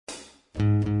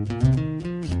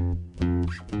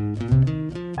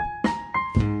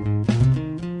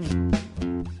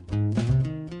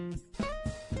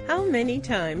many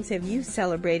times have you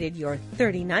celebrated your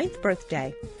 39th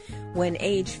birthday? When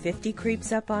age 50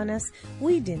 creeps up on us,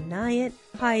 we deny it,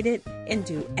 hide it, and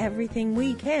do everything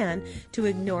we can to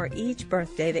ignore each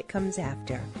birthday that comes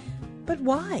after. But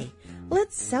why?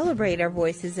 Let's celebrate our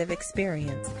voices of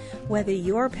experience. Whether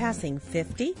you're passing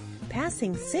 50,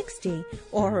 passing 60,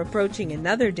 or approaching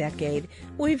another decade,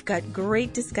 we've got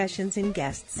great discussions and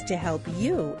guests to help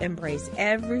you embrace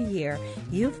every year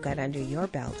you've got under your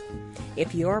belt.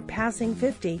 If you're passing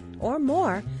 50 or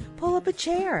more, pull up a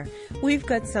chair. We've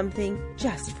got something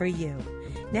just for you.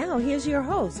 Now here's your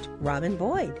host, Robin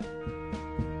Boyd.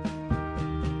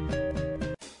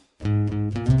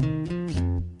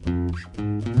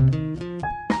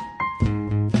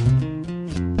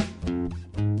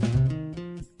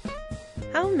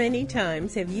 How many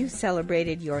times have you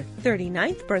celebrated your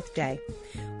 39th birthday?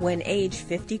 When age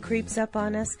 50 creeps up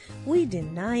on us, we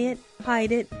deny it,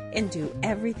 hide it, and do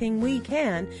everything we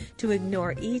can to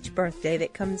ignore each birthday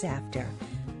that comes after.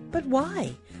 But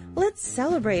why? Let's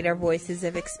celebrate our voices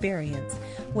of experience.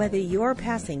 Whether you're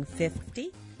passing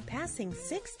 50, passing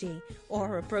 60,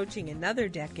 or approaching another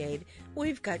decade,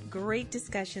 we've got great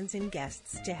discussions and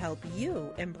guests to help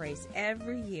you embrace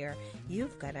every year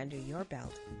you've got under your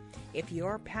belt. If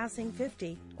you're passing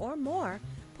 50 or more,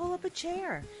 pull up a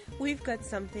chair. We've got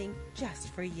something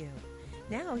just for you.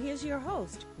 Now here's your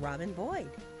host, Robin Boyd.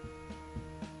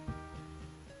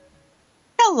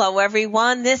 Hello,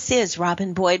 everyone. This is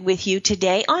Robin Boyd with you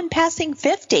today on Passing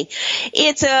 50.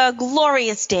 It's a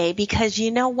glorious day because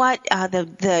you know what?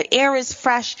 The air is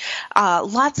fresh.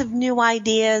 Lots of new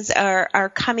ideas are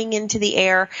coming into the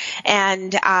air,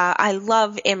 and I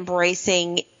love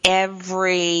embracing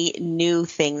every new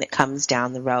thing that comes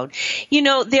down the road. You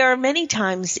know, there are many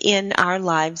times in our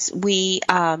lives we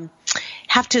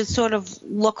have to sort of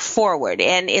look forward,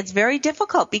 and it's very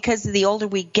difficult because the older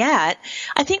we get,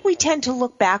 I think we tend to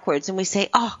look backwards and we say,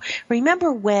 oh,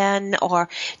 remember when, or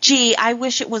gee, I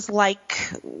wish it was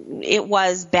like it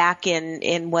was back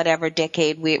in whatever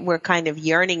decade we're kind of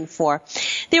yearning for.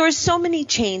 There are so many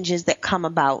changes that come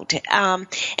about, and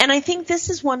I think this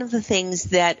is one of the things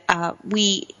that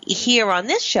we here on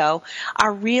this show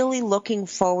are really looking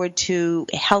forward to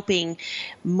helping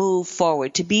move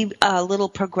forward, to be a little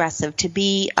progressive, to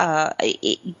be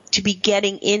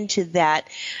getting into that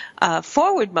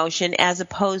forward motion as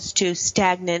opposed to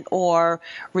stagnant or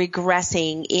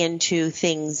regressing into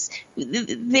things.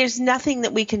 There's nothing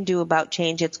that we can do about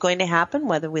change. It's going to happen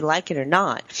whether we like it or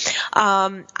not.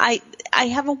 I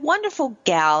have a wonderful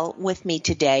gal with me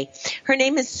today. Her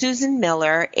name is Susan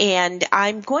Miller, and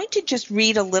I'm going to just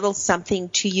read a little something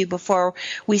to you before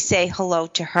we say hello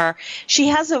to her. She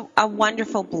has a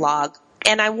wonderful blog,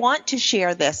 and I want to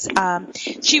share this.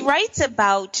 She writes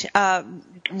about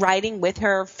riding with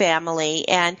her family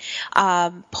and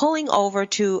pulling over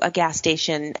to a gas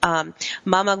station.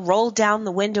 Mama rolled down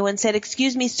the window and said,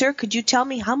 "Excuse me, sir, could you tell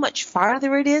me how much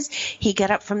farther it is?" He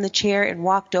got up from the chair and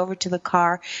walked over to the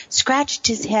car, scratched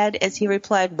his head as he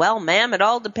replied, "Well, ma'am, it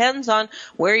all depends on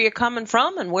where you're coming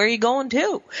from and where you're going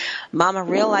to." Mama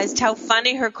realized how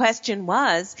funny her question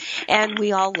was, and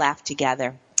we all laughed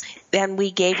together. Then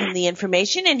we gave him the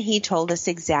information, and he told us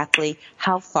exactly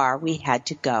how far we had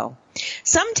to go.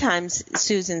 Sometimes,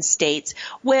 Susan states,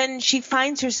 when she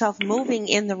finds herself moving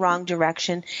in the wrong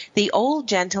direction, the old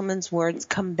gentleman's words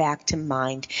come back to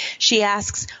mind. She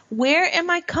asks, "Where am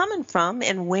I coming from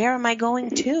and where am I going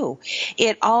to?"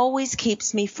 It always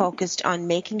keeps me focused on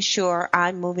making sure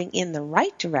I'm moving in the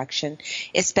right direction,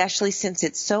 especially since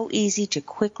it's so easy to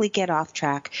quickly get off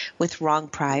track with wrong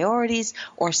priorities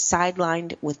or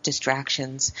sidelined with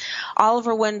distractions.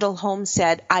 Oliver Wendell Holmes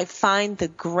said, "I find the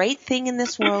great thing in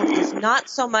this world is not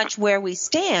so much where we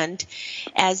stand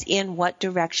as in what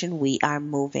direction we are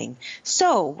moving."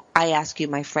 So I ask you,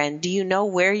 my friend, do you know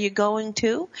where you're going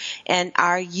to? And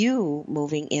are you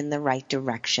moving in the right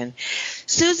direction?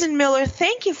 Susan Miller,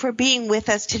 thank you for being with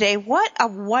us today. What a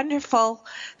wonderful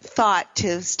thought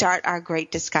to start our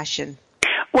great discussion.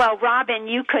 Well, Robin,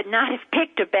 you could not have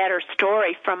picked a better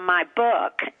story from my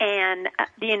book. And,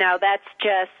 that's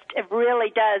just, it really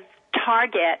does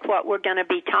target what we're going to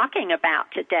be talking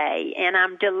about today. And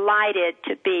I'm delighted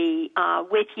to be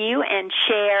with you and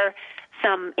share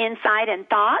some insight and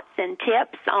thoughts and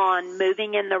tips on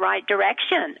moving in the right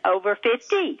direction over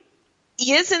 50.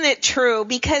 Isn't it true?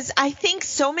 Because I think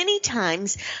so many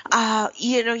times,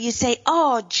 you say,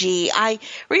 oh, gee, I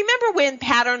remember when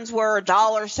patterns were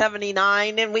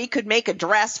 $1.79 and we could make a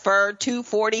dress for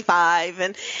 $2.45.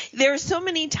 And there are so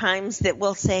many times that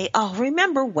we'll say, oh,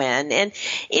 remember when? And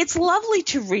it's lovely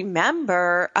to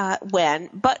remember when,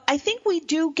 but I think we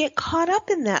do get caught up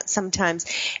in that sometimes,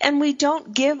 and we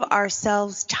don't give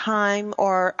ourselves time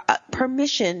or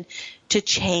permission to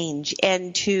change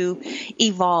and to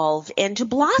evolve and to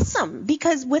blossom,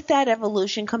 because with that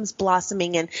evolution comes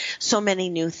blossoming and so many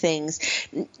new things.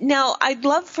 Now, I'd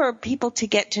love for people to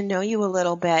get to know you a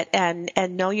little bit and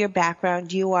know your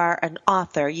background. You are an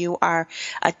author. You are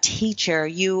a teacher.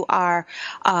 You are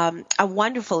a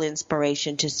wonderful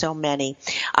inspiration to so many.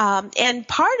 And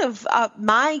part of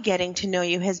my getting to know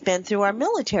you has been through our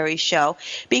military show,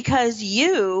 because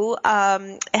you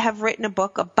have written a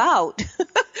book about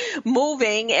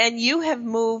moving, and you have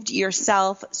moved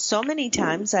yourself so many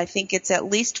times. I think it's at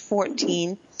least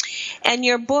 14. And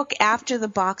your book, After the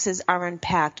Boxes Are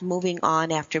Unpacked, Moving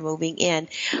On After Moving In,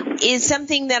 is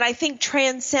something that I think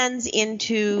transcends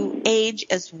into age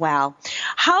as well.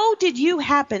 How did you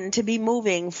happen to be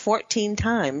moving 14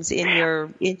 times in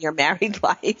your married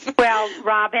life? Well,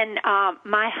 Robin,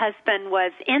 my husband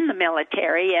was in the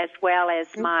military as well as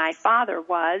my father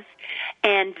was.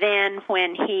 And then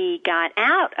when he got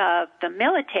out of the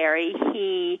military,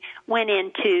 he went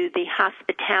into the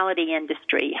hospitality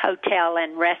industry, hotel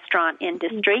and restaurant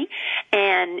industry.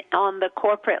 And on the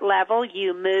corporate level,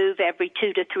 you move every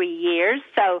 2 to 3 years.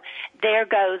 So there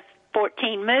goes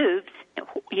 14 moves,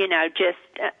 just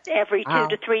every 2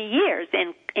 to 3 years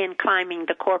in climbing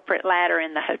the corporate ladder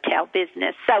in the hotel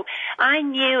business. So I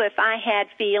knew if I had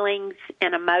feelings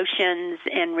and emotions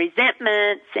and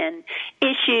resentments and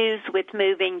issues with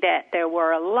moving, that there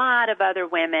were a lot of other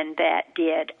women that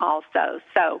did also.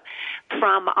 So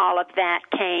from all of that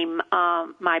came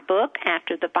my book,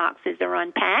 After the Boxes Are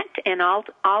Unpacked, and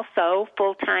also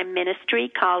full-time ministry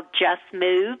called Just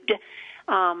Moved,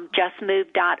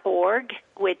 justmove.org,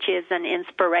 which is an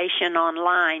inspiration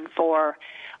online for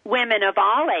women of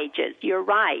all ages. You're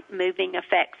right. Moving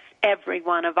affects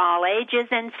everyone of all ages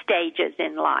and stages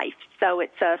in life. So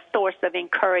it's a source of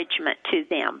encouragement to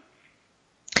them.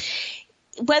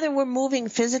 Whether we're moving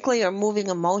physically or moving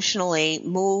emotionally,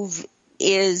 move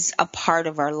is a part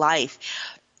of our life.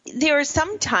 There are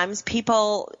sometimes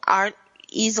people aren't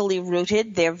easily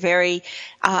rooted. They're very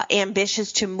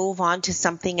ambitious to move on to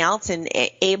something else and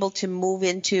able to move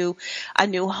into a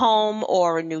new home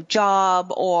or a new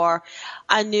job or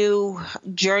a new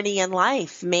journey in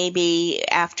life, maybe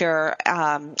after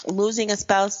losing a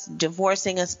spouse,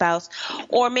 divorcing a spouse,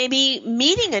 or maybe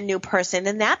meeting a new person,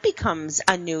 and that becomes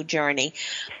a new journey.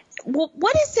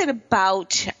 What is it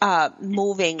about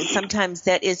moving sometimes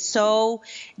that is so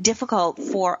difficult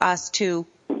for us to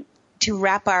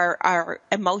wrap our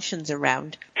emotions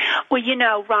around?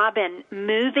 Well, Robin,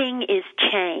 moving is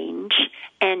change,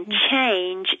 and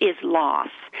change is loss.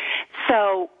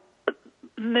 So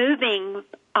moving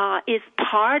is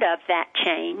part of that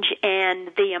change and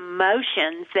the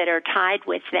emotions that are tied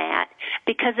with that,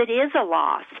 because it is a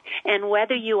loss. And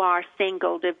whether you are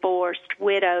single, divorced,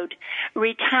 widowed,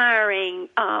 retiring,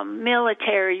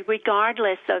 military,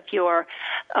 regardless of your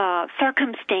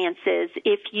circumstances,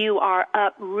 if you are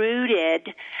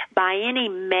uprooted by any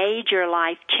major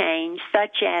life change,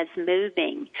 such as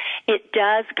moving, it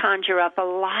does conjure up a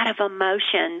lot of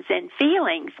emotions and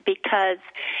feelings, because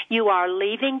you are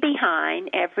leaving behind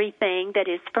everything that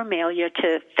is familiar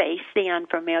to face the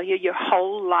unfamiliar. Your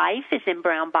whole life is in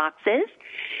brown boxes.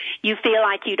 You feel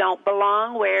like you don't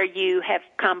belong where you have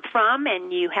come from,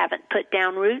 and you haven't put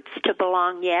down roots to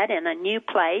belong yet in a new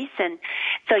place. And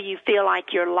so you feel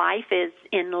like your life is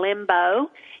in limbo.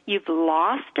 You've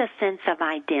lost a sense of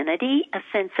identity, a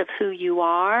sense of who you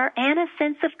are, and a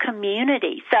sense of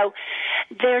community. So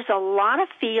there's a lot of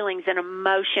feelings and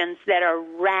emotions that are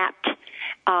wrapped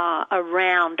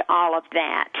around all of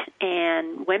that.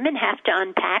 And women have to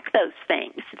unpack those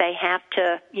things. They have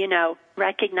to,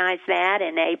 recognize that,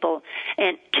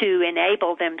 to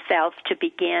enable themselves to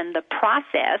begin the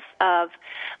process of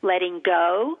letting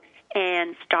go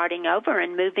and starting over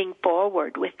and moving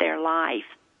forward with their life.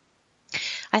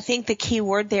 I think the key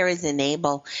word there is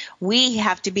enable. We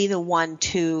have to be the one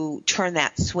to turn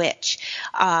that switch.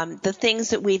 The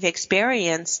things that we've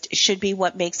experienced should be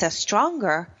what makes us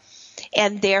stronger,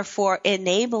 and therefore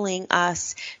enabling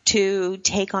us to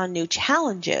take on new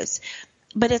challenges.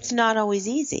 But it's not always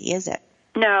easy, is it?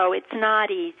 No, it's not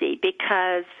easy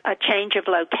because a change of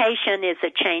location is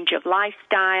a change of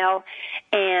lifestyle,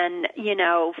 and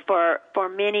for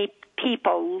many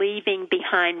people, leaving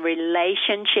behind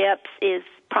relationships is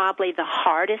probably the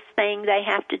hardest thing they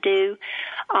have to do.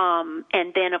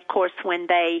 And then, of course, when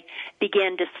they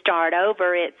begin to start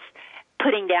over, it's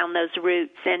putting down those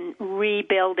roots and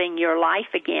rebuilding your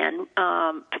life again.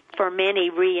 For many,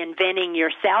 reinventing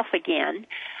yourself again.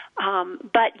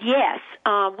 But yes,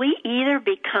 we either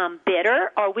become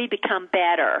bitter or we become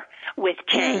better with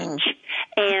change.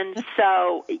 And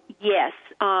so, yes,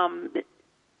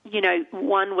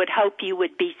 one would hope you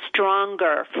would be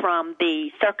stronger from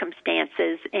the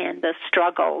circumstances and the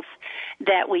struggles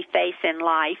that we face in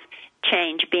life,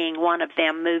 change being one of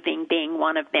them, moving being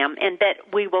one of them, and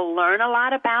that we will learn a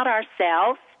lot about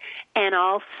ourselves and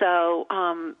also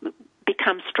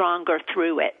become stronger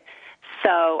through it.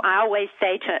 So I always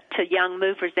say to young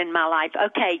movers in my life,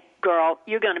 okay, girl,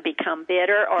 you're going to become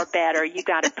bitter or better. You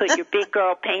got to put your big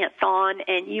girl pants on,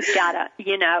 and you've got to,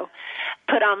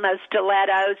 put on those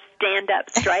stilettos, stand up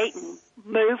straight, and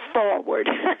move forward.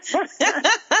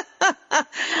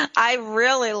 I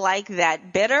really like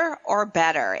that, bitter or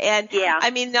better. And yeah. I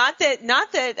mean, not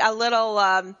that a little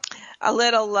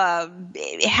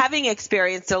having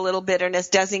experienced a little bitterness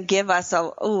doesn't give us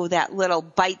that little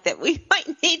bite that we might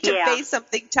need to face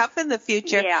something tough in the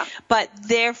future. Yeah. But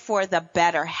therefore the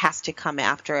better has to come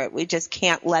after it. We just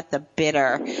can't let the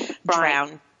bitter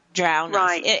drown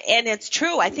right. us. And it's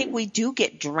true. I think we do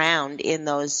get drowned in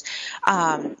those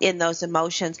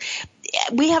emotions.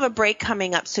 We have a break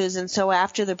coming up, Susan. So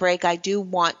after the break, I do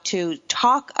want to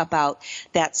talk about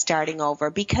that starting over,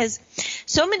 because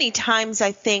so many times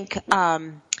I think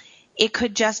it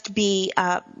could just be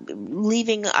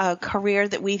leaving a career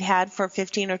that we've had for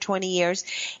 15 or 20 years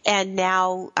and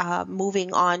now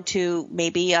moving on to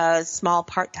maybe a small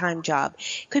part-time job.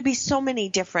 Could be so many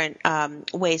different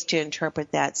ways to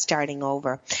interpret that starting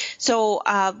over. So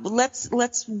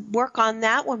let's work on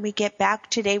that when we get back.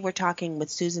 Today we're talking with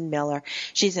Susan Miller.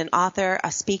 She's an author,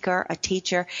 a speaker, a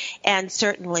teacher, and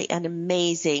certainly an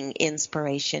amazing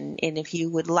inspiration. And if you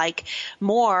would like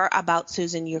more about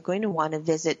Susan, you're going to want to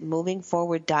visit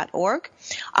movingforward.org.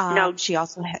 No. She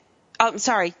also had,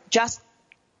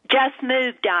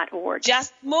 JustMove.org.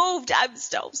 Just moved. I'm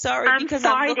so sorry. I'm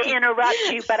sorry to interrupt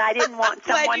you, but I didn't want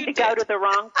someone to go to the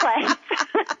wrong place.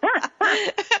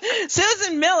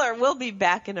 Susan Miller, we'll be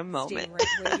back in a moment. Stay right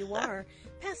where you are.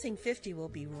 Passing 50 will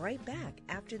be right back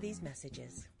after these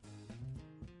messages.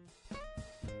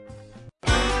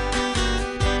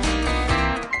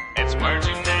 It's words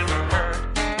you never heard.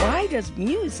 Why does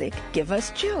music give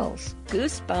us chills?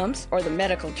 Goosebumps, or the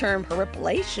medical term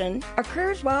horripilation,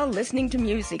 occurs while listening to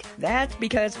music. That's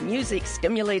because music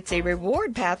stimulates a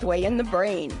reward pathway in the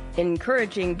brain,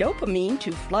 encouraging dopamine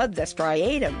to flood the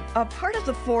striatum, a part of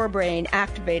the forebrain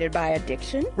activated by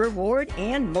addiction, reward,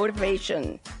 and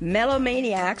motivation.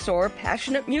 Melomaniacs or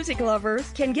passionate music lovers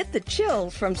can get the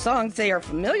chills from songs they are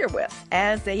familiar with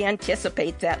as they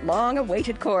anticipate that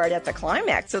long-awaited chord at the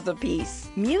climax of the piece.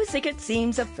 Music, it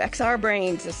seems, affects our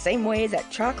brains the same way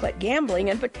that chocolate gambling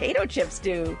and potato chips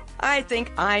do. I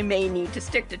think I may need to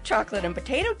stick to chocolate and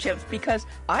potato chips because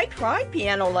I tried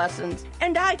piano lessons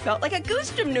and I felt like a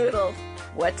goostum noodle.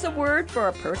 What's a word for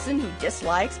a person who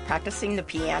dislikes practicing the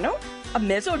piano? A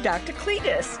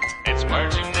mesodactycletus. It's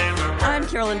words you never heard. I'm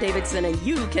Carolyn Davidson, and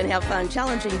you can have fun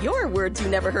challenging your words you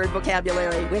never heard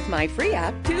vocabulary with my free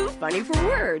app, Too Funny for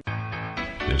Words.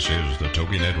 This is the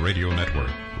TogiNet Radio Network,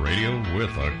 radio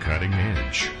with a cutting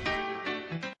edge.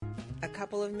 A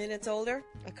couple of minutes older,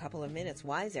 a couple of minutes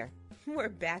wiser. We're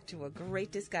back to a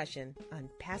great discussion on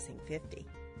Passing 50.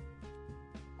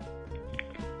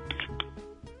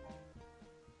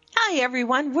 Hi,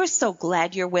 everyone. We're so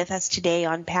glad you're with us today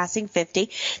on Passing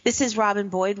 50. This is Robin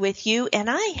Boyd with you, and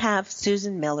I have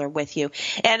Susan Miller with you.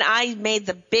 And I made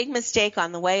the big mistake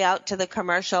on the way out to the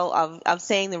commercial of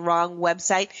saying the wrong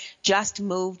website,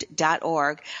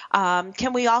 justmoved.org.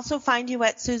 Can we also find you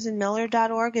at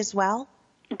susanmiller.org as well?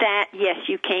 Yes,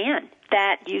 you can.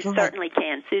 That you certainly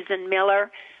can. Susan Miller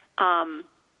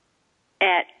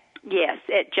at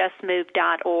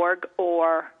justmove.org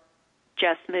or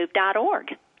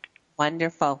justmove.org.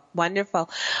 Wonderful, wonderful.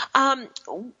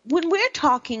 When we're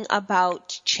talking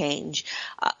about change,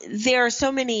 there are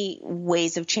so many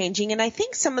ways of changing, and I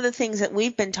think some of the things that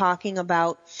we've been talking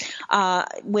about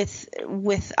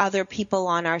with other people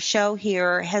on our show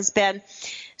here has been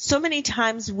so many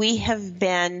times we have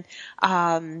been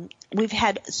we've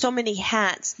had so many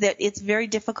hats that it's very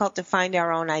difficult to find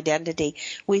our own identity.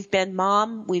 We've been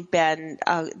mom, we've been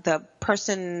the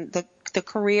person, the the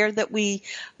career that we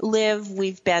live.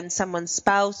 We've been someone's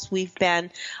spouse. We've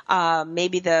been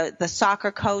maybe the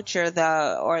soccer coach or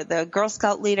the Girl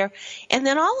Scout leader. And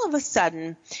then all of a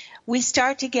sudden, we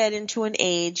start to get into an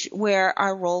age where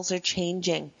our roles are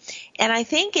changing. And I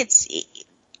think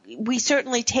we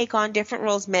certainly take on different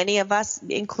roles. Many of us,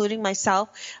 including myself,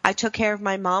 I took care of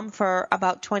my mom for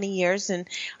about 20 years, and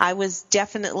I was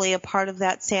definitely a part of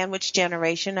that sandwich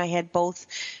generation. I had both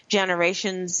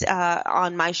generations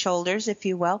on my shoulders, if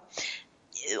you will.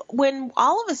 When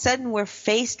all of a sudden we're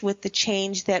faced with the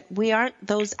change that we aren't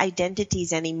those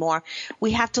identities anymore,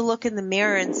 we have to look in the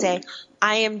mirror and say,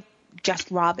 I am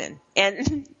just Robin.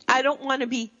 And I don't want to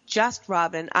be just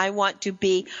Robin. I want to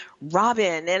be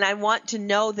Robin, and I want to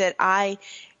know that I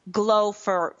glow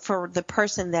for the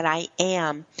person that I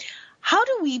am. How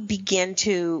do we begin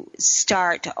to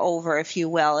start over, if you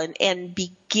will, and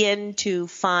begin to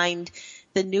find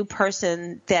the new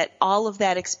person that all of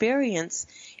that experience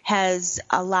has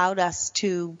allowed us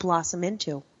to blossom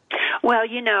into? Well,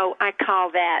 I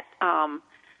call that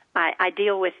I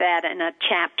deal with that in a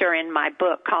chapter in my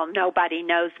book called Nobody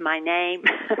Knows My Name,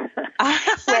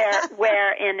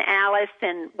 where in Alice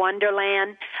in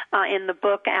Wonderland, in the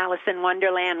book Alice in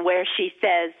Wonderland, where she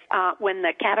says, when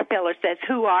the caterpillar says,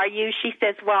 "Who are you?" she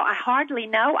says, "Well, I hardly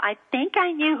know. I think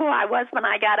I knew who I was when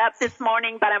I got up this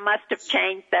morning, but I must have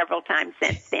changed several times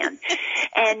since then."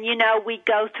 And, we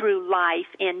go through life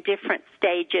in different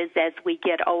stages as we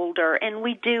get older, and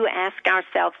we do ask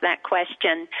ourselves that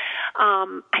question.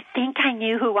 I think I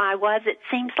knew who I was. It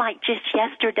seems like just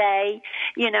yesterday,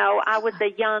 I was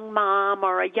a young mom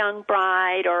or a young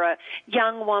bride or a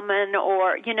young woman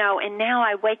and now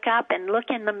I wake up and look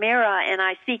in the mirror and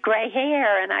I see gray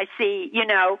hair and I see,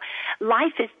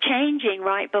 life is changing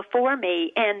right before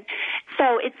me. And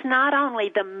so it's not only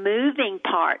the moving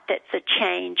part that's a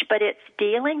change, but it's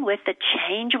dealing with the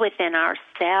change within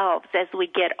ourselves as we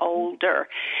get older.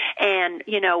 And,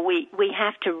 we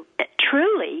have to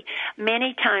truly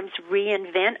many times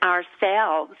reinvent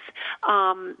ourselves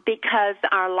because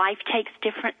our life takes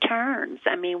different turns.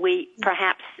 I mean, we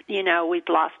perhaps, we've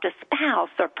lost a spouse,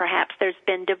 or perhaps there's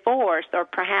been divorce, or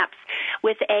perhaps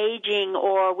with aging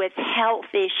or with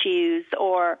health issues,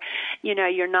 or,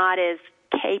 you're not as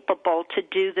capable to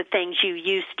do the things you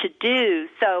used to do.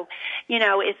 So,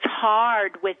 it's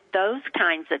hard with those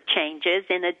kinds of changes.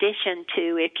 In addition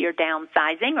to if you're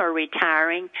downsizing or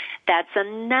retiring, that's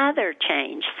another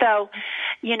change. So,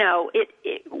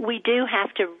 we do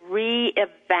have to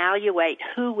reevaluate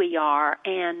who we are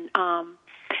and,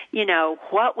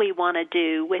 what we want to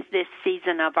do with this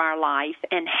season of our life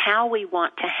and how we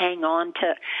want to hang on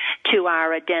to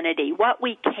our identity, what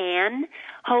we can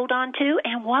hold on to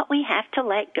and what we have to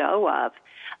let go of.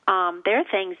 There are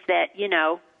things that,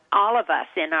 all of us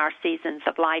in our seasons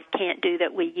of life can't do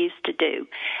that we used to do.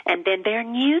 And then there are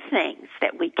new things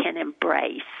that we can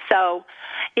embrace. So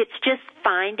it's just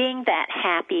finding that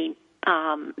happy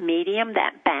medium,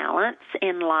 that balance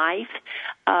in life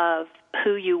of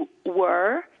who you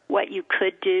were, what you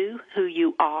could do, who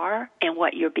you are, and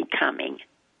what you're becoming.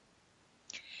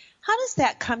 How does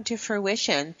that come to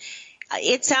fruition?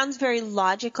 It sounds very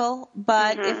logical,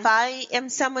 but if I am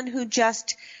someone who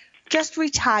just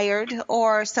retired,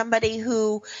 or somebody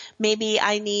who maybe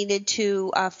I needed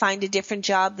to find a different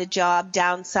job, the job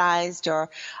downsized, or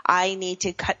I need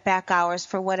to cut back hours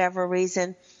for whatever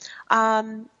reason,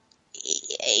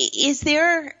 is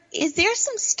there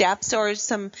some steps or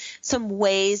some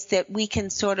ways that we can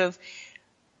sort of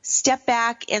step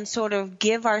back and sort of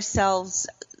give ourselves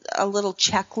a little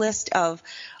checklist of,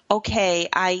 okay,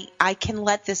 I can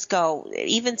let this go?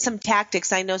 Even some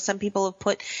tactics. I know some people have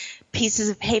put pieces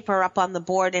of paper up on the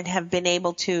board and have been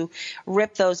able to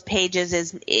rip those pages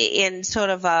as in sort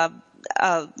of a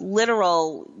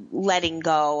literal letting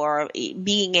go, or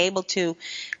being able to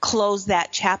close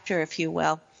that chapter, if you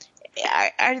will.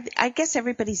 I guess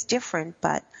everybody's different,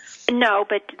 but no,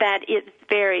 but that's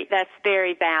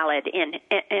very valid,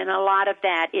 and a lot of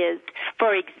that is,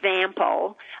 for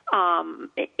example,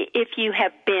 if you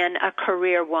have been a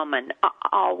career woman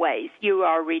always, you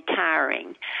are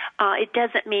retiring. It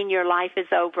doesn't mean your life is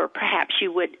over. Perhaps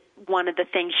one of the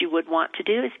things you would want to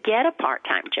do is get a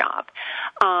part-time job.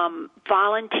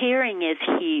 Volunteering is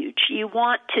huge. You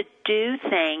want to do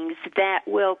things that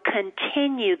will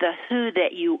continue the who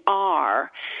that you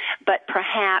are, but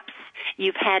perhaps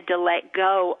you've had to let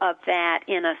go of that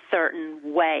in a certain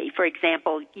way. For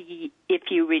example, if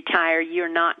you retire, you're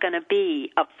not going to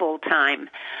be a full-time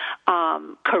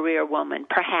career woman.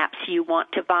 Perhaps you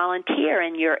want to volunteer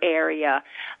in your area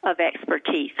of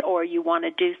expertise, or you want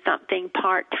to do something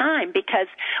part-time, because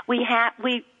we have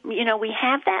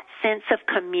that sense of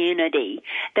community,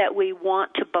 that we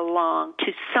want to belong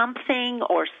to something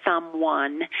or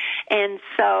someone. And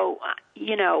so,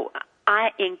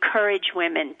 I encourage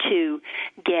women to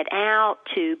get out,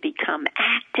 to become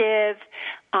active.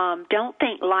 Don't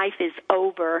think life is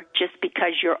over just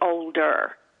because you're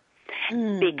older,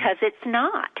 because it's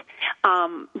not.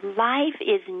 Life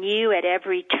is new at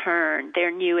every turn. There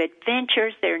are new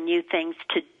adventures, there are new things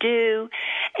to do,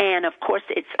 and of course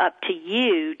it's up to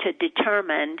you to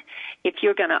determine if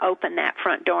you're going to open that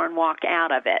front door and walk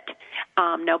out of it.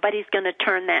 Nobody's going to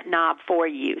turn that knob for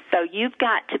you. So you've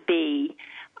got to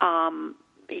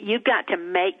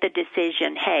make the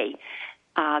decision, hey,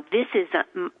 this is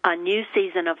a new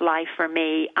season of life for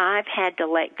me. I've had to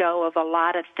let go of a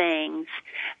lot of things,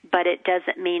 but it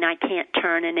doesn't mean I can't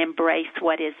turn and embrace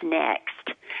what is next.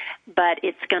 But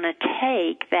it's going to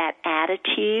take that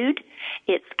attitude.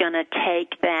 It's going to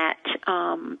take that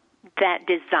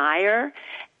desire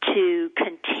to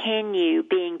continue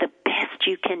being the best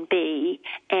you can be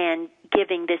and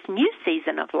giving this new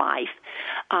season of life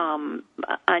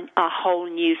a whole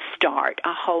new start,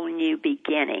 a whole new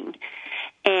beginning.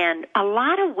 And a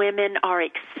lot of women are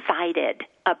excited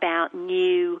about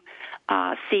new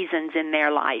seasons in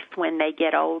their life when they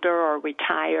get older or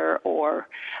retire or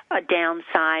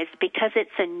downsize, because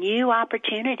it's a new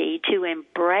opportunity to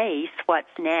embrace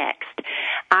what's next.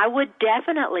 I would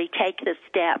definitely take the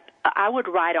step. I would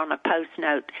write on a Post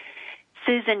note,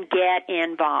 Susan, get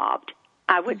involved.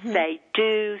 I would say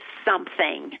do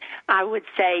something. I would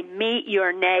say meet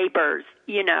your neighbors,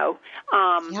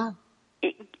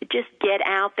 Just get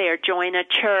out there, join a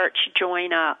church,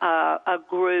 join a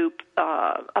group,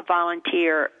 a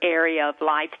volunteer area of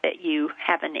life that you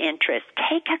have an interest.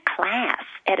 Take a class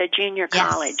at a junior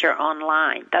college or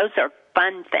online. Those are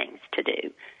fun things to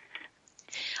do.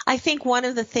 I think one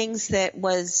of the things that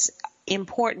was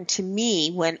important to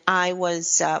me when my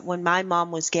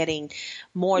mom was getting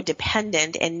more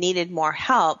dependent and needed more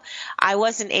help, I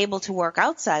wasn't able to work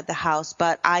outside the house,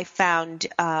 but I found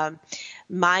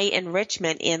my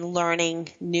enrichment in learning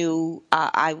new.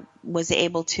 I was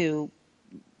able to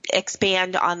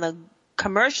expand on the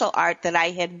commercial art that I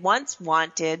had once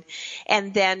wanted,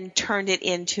 and then turned it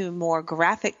into more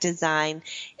graphic design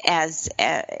as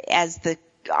the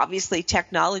obviously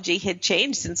technology had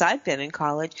changed since I've been in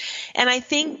college. And I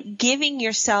think giving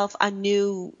yourself a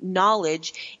new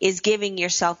knowledge is giving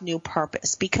yourself new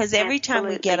purpose, because every time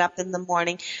we get up in the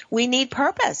morning, we need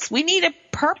purpose. We need a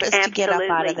purpose to get up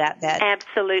out of that bed.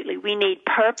 Absolutely. We need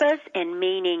purpose and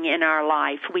meaning in our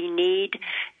life. We need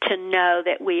to know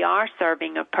that we are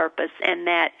serving a purpose and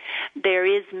that there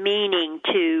is meaning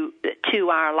to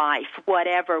our life,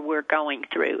 whatever we're going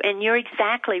through. And you're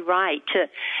exactly right.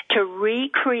 To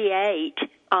recreate,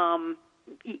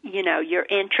 your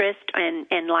interest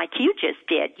and like you just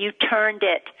did, you turned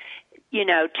it,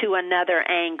 to another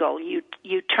angle.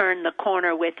 You turned the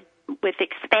corner with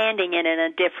expanding it in a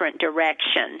different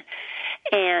direction.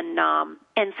 And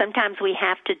sometimes we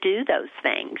have to do those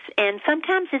things. And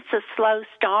sometimes it's a slow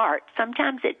start.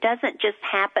 Sometimes it doesn't just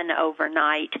happen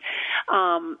overnight.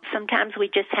 Sometimes we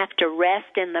just have to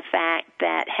rest in the fact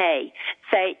that, hey,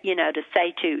 to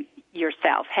say to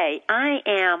yourself, hey, I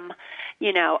am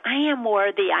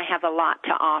worthy. I have a lot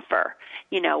to offer.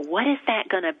 What is that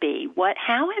going to be?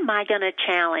 How am I going to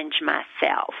challenge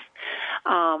myself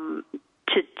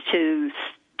to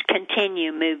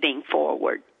continue moving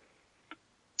forward?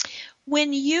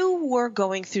 When you were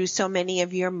going through so many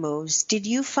of your moves, did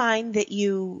you find that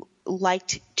you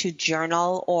liked to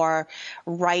journal or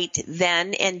write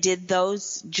then? And did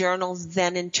those journals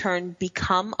then in turn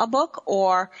become a book,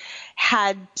 or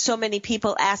had so many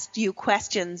people asked you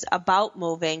questions about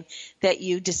moving that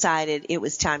you decided it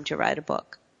was time to write a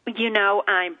book?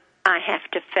 I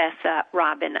have to fess up,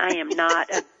 Robin. I am not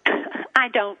I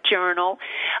don't journal.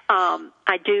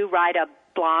 I do write a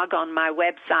blog on my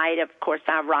website. Of course,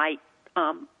 I write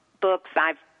books,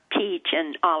 I teach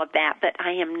and all of that, but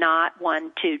I am not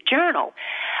one to journal.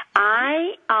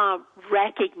 I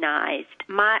recognized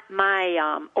my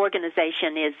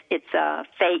organization it's a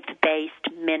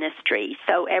faith-based ministry,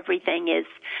 so everything is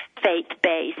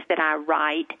faith-based that I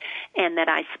write and that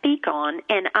I speak on,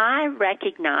 and I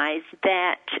recognized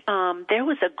that there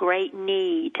was a great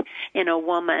need in a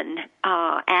woman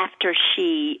after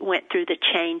she went through the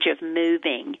change of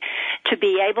moving to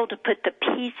be able to put the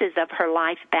pieces of her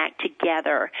life back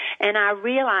together. And I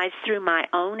realized through my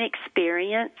own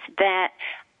experience that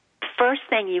first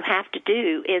thing you have to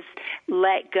do is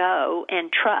let go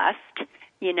and trust.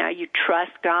 You know, you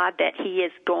trust God that He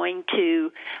is going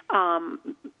to,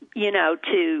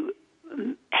 to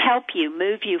help you,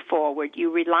 move you forward.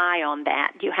 You rely on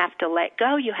that. You have to let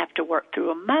go. You have to work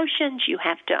through emotions. You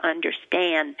have to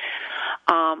understand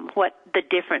what the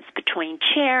difference between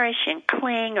cherish and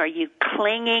cling. Are you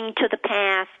clinging to the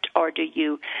past, or do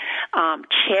you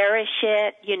cherish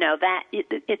it? You know, that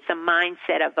it's a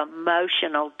mindset of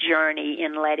emotional journey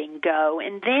in letting go.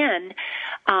 And then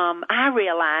I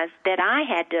realized that I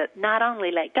had to not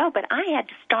only let go, but I had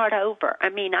to start over. I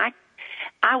mean,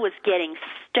 I was getting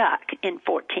stuck in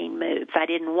 14 moves. I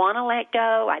didn't want to let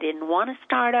go. I didn't want to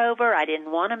start over. I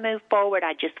didn't want to move forward.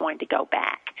 I just wanted to go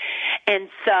back. And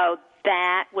so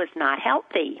that was not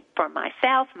healthy for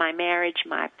myself, my marriage,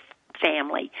 my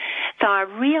family. So I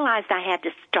realized I had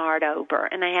to start over,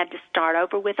 and I had to start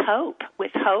over with hope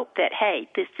that, hey,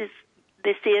 this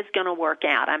is going to work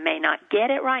out. I may not get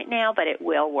it right now, but it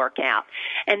will work out.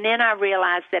 And then I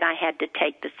realized that I had to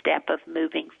take the step of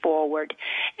moving forward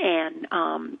and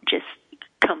just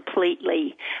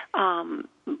completely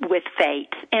with faith.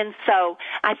 And so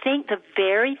I think the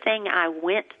very thing I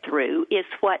went through is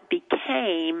what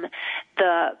became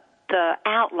the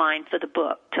outline for the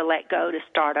book, to let go, to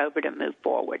start over, to move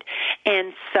forward.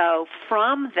 And so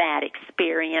from that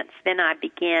experience, then I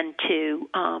began to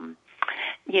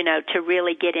to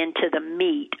really get into the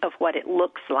meat of what it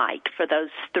looks like for those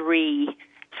 3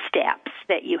 steps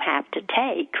that you have to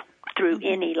take through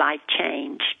any life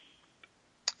change.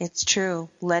 It's true.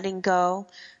 Letting go,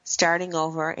 starting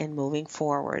over, and moving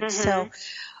forward. Mm-hmm. So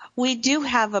we do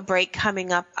have a break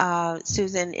coming up,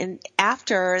 Susan, and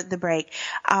after the break,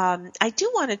 I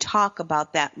do want to talk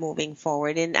about that moving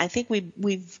forward, and I think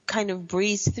we've kind of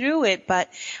breezed through it, but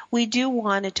we do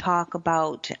want to talk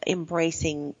about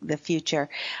embracing the future.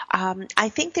 I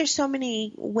think there's so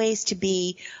many ways to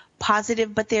be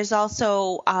positive, but there's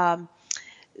also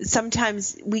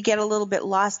sometimes we get a little bit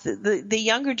lost. The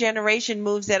younger generation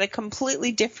moves at a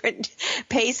completely different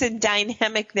pace and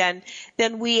dynamic than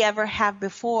we ever have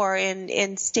before,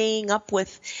 and staying up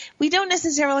with, we don't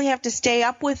necessarily have to stay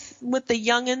up with the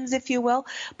youngins, if you will,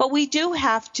 but we do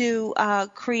have to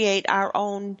create our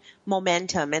own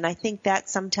momentum, and I think that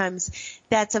sometimes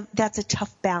that's a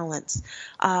tough balance.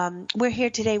 We're here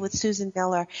today with Susan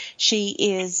Miller. She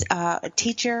is a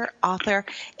teacher, author,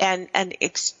 and an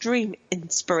extreme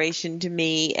inspiration to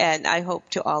me, and I hope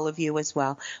to all of you as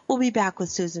well. We'll be back with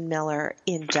Susan Miller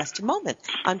in just a moment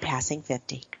on Passing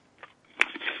 50.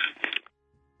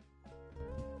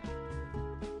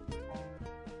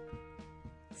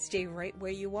 Stay right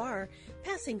where you are.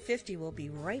 Passing 50 will be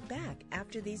right back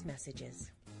after these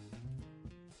messages.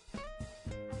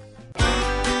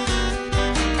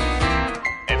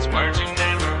 It's words you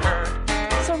never heard.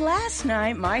 So last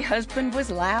night, my husband was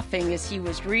laughing as he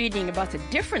was reading about the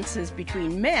differences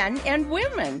between men and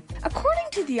women. According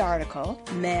to the article,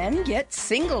 men get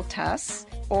single tusks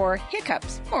or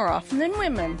hiccups more often than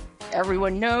women.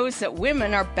 Everyone knows that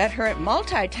women are better at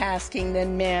multitasking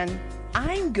than men.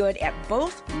 I'm good at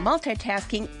both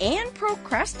multitasking and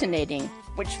procrastinating,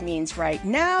 which means right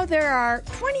now there are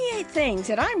 28 things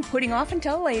that I'm putting off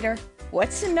until later.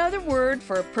 What's another word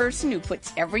for a person who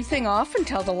puts everything off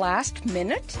until the last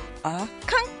minute? A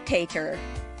cunctator.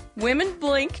 Women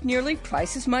blink nearly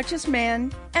twice as much as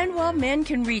men, and while men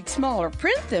can read smaller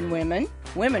print than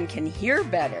women can hear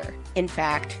better. In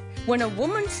fact, when a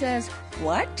woman says,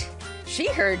 "What?" she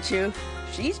heard you.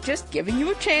 She's just giving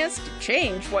you a chance to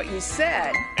change what you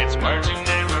said. It's words you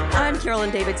never heard. I'm Carolyn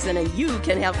Davidson, and you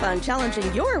can have fun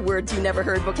challenging your words you never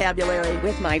heard vocabulary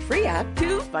with my free app,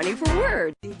 Too Funny for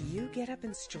Words. Did you get up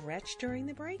and stretch during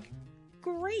the break?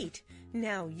 Great!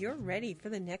 Now you're ready for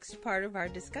the next part of our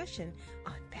discussion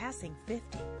on Passing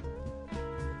 50.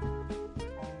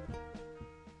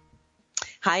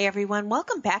 Hi, everyone.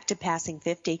 Welcome back to Passing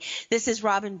 50. This is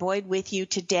Robin Boyd with you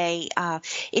today.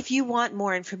 If you want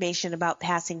more information about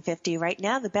Passing 50 right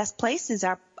now, the best place is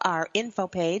our info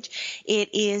page.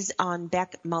 It is on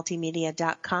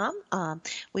beckmultimedia.com.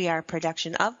 We are a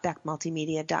production of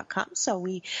beckmultimedia.com, so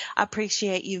we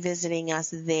appreciate you visiting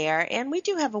us there. And we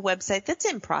do have a website that's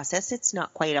in process. It's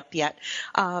not quite up yet,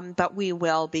 but we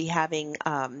will be having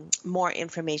more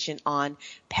information on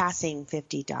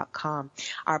passing50.com.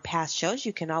 Our past shows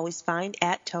you can always find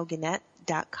at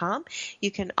toginet.com.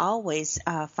 You can always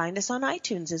find us on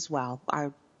iTunes as well.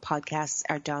 Our podcasts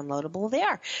are downloadable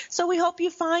there. So we hope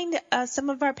you find some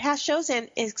of our past shows, and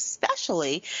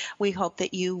especially we hope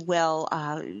that you will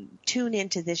tune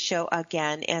into this show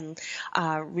again and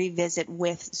revisit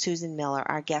with Susan Miller,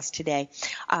 our guest today,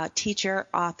 teacher,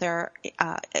 author,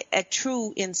 a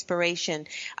true inspiration.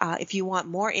 If you want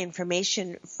more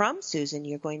information from Susan,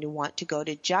 you're going to want to go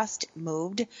to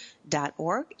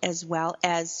justmoved.org as well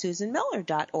as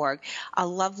susanmiller.org. A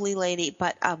lovely lady,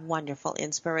 but a wonderful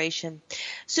inspiration.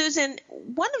 Susan,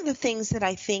 one of the things that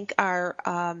I think are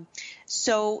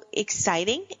so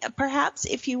exciting, perhaps,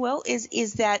 if you will,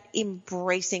 is that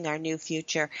embracing our new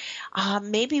future.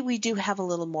 Maybe we do have a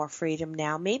little more freedom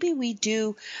now. Maybe we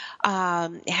do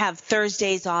have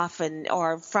Thursdays off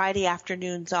or Friday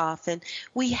afternoons off, and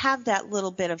we have that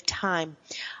little bit of time.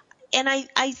 And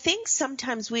I think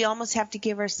sometimes we almost have to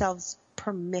give ourselves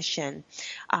permission.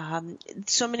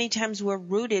 So many times we're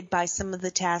rooted by some of the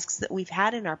tasks that we've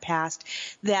had in our past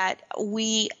that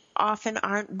we often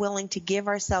aren't willing to give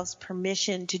ourselves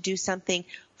permission to do something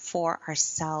for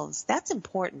ourselves. That's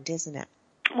important, isn't it?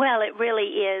 Well, it really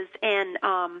is. And,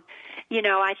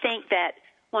 I think that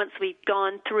once we've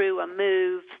gone through a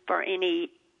move for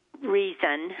any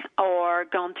reason or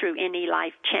gone through any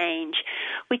life change,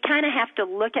 we kind of have to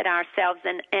look at ourselves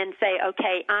and say,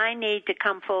 okay, I need to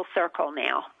come full circle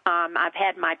now. I've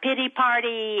had my pity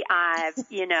party. I've,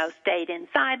 stayed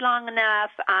inside long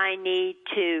enough. I need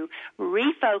to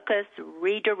refocus,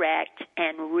 redirect,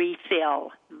 and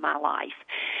refill my life.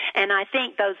 And I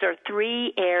think those are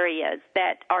three areas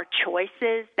that are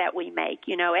choices that we make.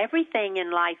 Everything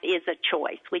in life is a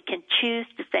choice. We can choose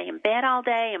to stay in bed all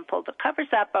day and pull the covers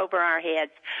up over our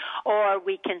heads, or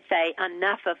we can say,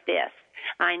 enough of this.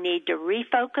 I need to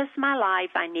refocus my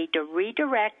life. I need to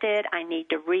redirect it. I need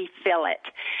to refill it.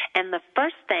 And the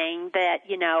first thing that,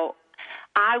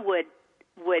 I would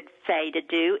say to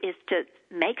do is to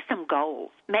make some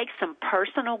goals, make some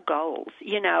personal goals,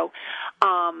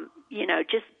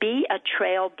 just be a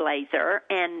trailblazer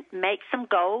and make some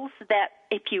goals that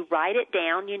if you write it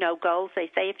down, goals, they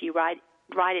say if you write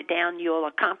it down, you'll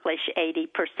accomplish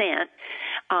 80%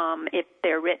 if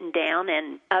they're written down,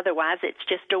 and otherwise it's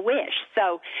just a wish.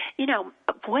 So, in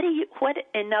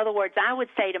other words, I would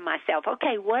say to myself,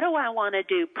 okay, what do I want to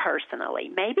do personally?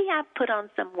 Maybe I put on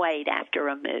some weight after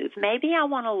a move. Maybe I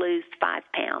want to lose 5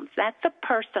 pounds. That's a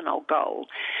personal goal.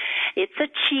 It's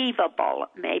achievable.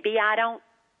 Maybe I don't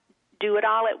do it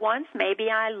all at once. Maybe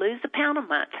I lose a pound a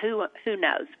month. Who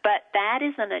knows? But that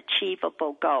is an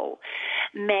achievable goal.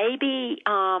 Maybe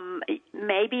a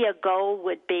goal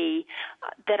would be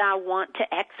that I want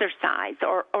to exercise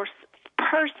or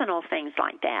personal things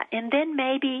like that. And then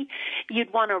maybe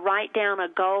you'd want to write down a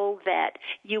goal that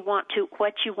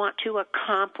what you want to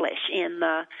accomplish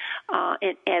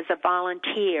as a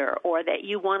volunteer, or that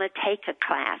you want to take a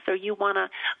class, or you want to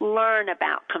learn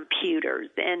about computers,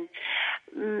 and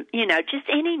just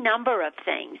any number of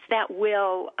things that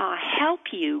will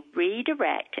help you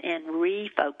redirect and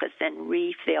refocus and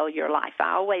refill your life.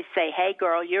 I always say, hey,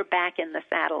 girl, you're back in the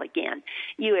saddle again.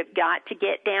 You have got to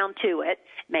get down to it,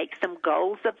 make some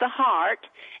goals of the heart,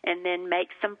 and then make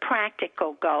some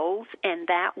practical goals, and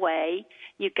that way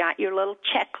you got your little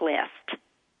checklist.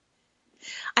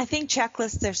 I think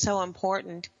checklists are so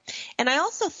important. And I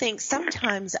also think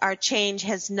sometimes our change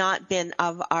has not been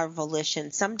of our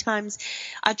volition. Sometimes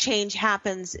a change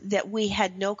happens that we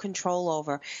had no control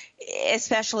over,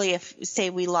 especially if,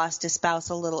 say, we lost a spouse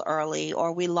a little early,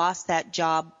 or we lost that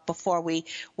job before we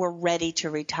were ready to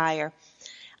retire.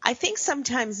 I think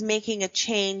sometimes making a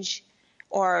change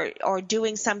or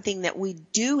doing something that we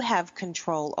do have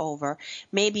control over.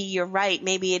 Maybe you're right.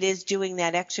 Maybe it is doing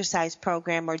that exercise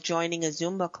program or joining a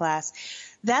Zumba class.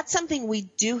 That's something we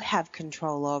do have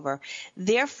control over.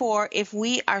 Therefore, if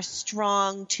we are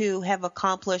strong to have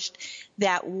accomplished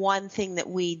that one thing that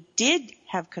we did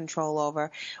have control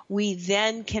over, we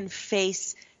then can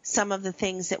face some of the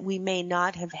things that we may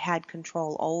not have had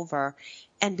control over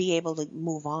and be able to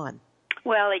move on.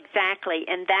 Well, exactly,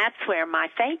 and that's where my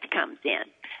faith comes in.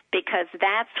 because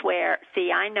that's where,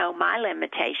 see, I know my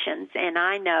limitations, and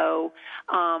I know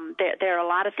there are a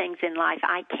lot of things in life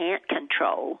I can't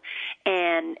control.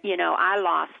 And, I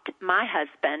lost my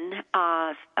husband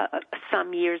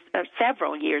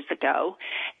several years ago,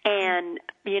 and,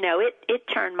 it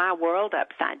turned my world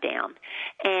upside down.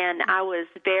 And I was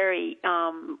very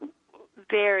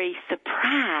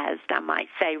surprised, I might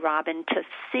say, Robin, to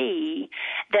see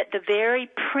that the very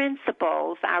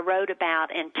principles I wrote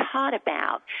about and taught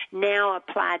about now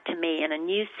applied to me in a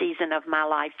new season of my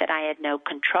life that I had no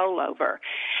control over.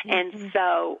 And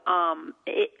so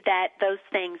those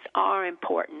things are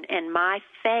important, and my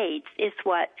faith is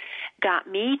what got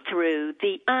me through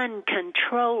the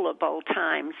uncontrollable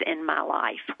times in my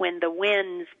life when the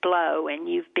winds blow and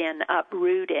you've been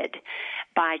uprooted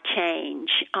by change.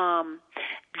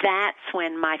 That's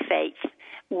when my faith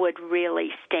would really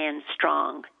stand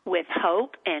strong, with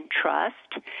hope and trust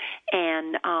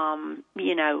and,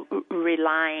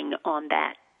 relying on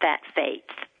that faith.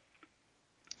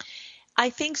 I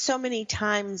think so many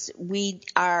times we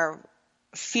are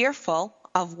fearful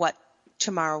of what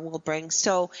tomorrow will bring.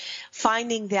 So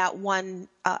finding that one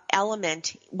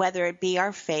element, whether it be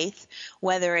our faith,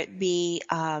 whether it be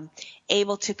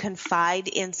able to confide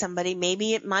in somebody,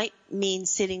 maybe it might mean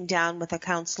sitting down with a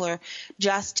counselor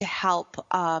just to help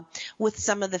with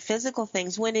some of the physical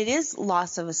things. When it is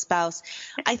loss of a spouse,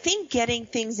 I think getting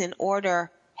things in order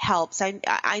helps.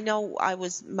 I know I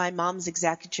was my mom's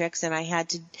executrix, and I had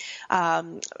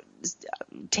to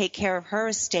take care of her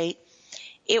estate.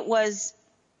 It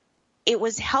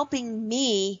was helping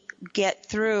me get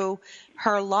through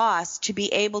her loss to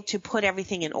be able to put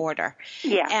everything in order.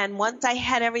 Yeah. And once I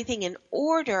had everything in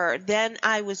order, then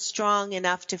I was strong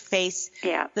enough to face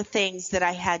the things that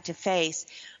I had to face.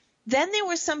 Then there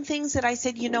were some things that I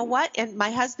said, you know what? And my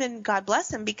husband, God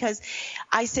bless him, because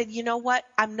I said, you know what?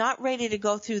 I'm not ready to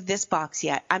go through this box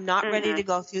yet. I'm not ready to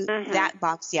go through that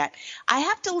box yet. I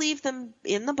have to leave them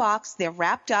in the box. They're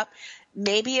wrapped up.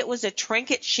 Maybe it was a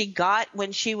trinket she got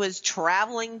when she was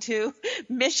traveling to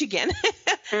Michigan.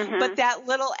 But that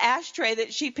little ashtray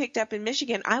that she picked up in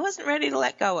Michigan, I wasn't ready to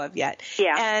let go of yet.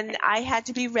 Yeah. And I had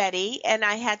to be ready, and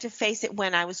I had to face it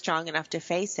when I was strong enough to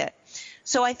face it.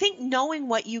 So I think knowing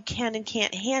what you can and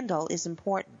can't handle is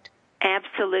important.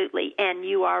 Absolutely, and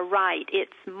you are right.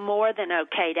 It's more than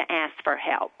okay to ask for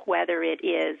help, whether you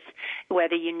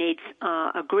need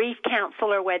a grief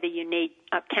counselor, whether you need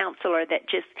a counselor that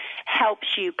just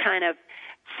helps you kind of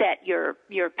set your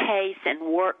pace and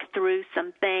work through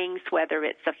some things, whether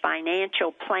it's a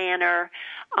financial planner,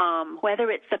 whether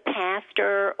it's a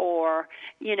pastor, or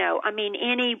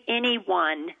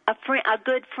anyone, a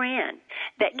good friend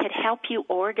that could help you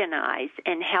organize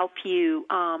and help you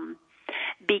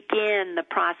begin the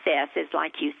process, is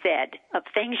like you said, of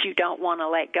things you don't want to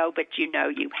let go, but you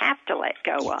have to let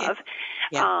go of,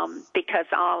 because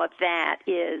all of that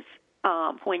is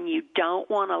when you don't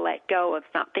want to let go of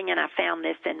something, and I found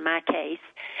this in my case,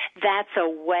 that's a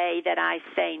way that I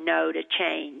say no to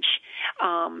change,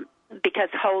 because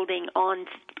holding on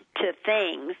to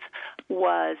things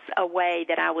was a way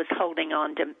that I was holding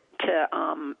on to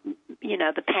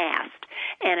the past.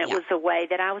 And it was a way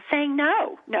that I was saying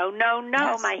no,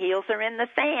 yes. My heels are in the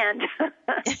sand.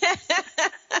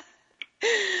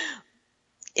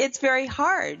 It's very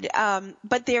hard.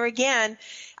 But there again,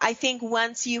 I think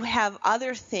once you have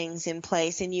other things in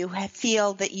place and you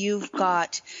feel that you've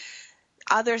got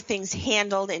other things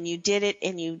handled and you did it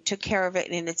and you took care of it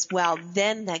and it's well,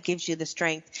 then that gives you the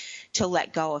strength to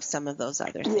let go of some of those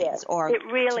other things. Yes, or it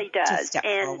really does. To step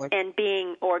forward. And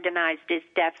being organized is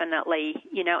definitely,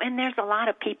 and there's a lot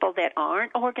of people that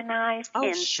aren't organized. Oh,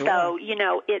 and sure. So,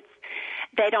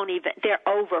 they're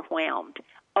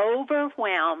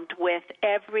overwhelmed with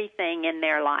everything in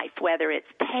their life, whether it's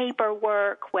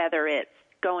paperwork, whether it's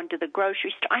going to the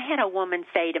grocery store. I had a woman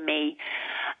say to me,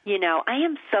 I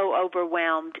am so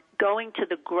overwhelmed going to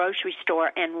the grocery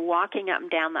store and walking up and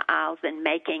down the aisles and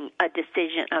making a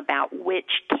decision about which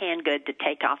canned good to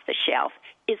take off the shelf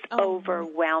is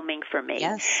overwhelming for me.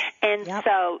 Yes. And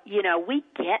so, we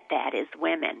get that as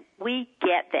women. We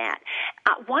get that.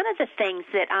 One of the things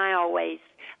that I always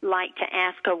like to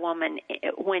ask a woman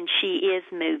when she is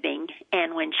moving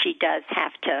and when she does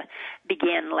have to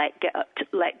begin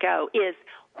let go is,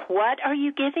 what are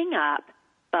you giving up,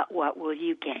 but what will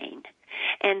you gain?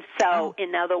 And so,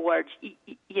 in other words,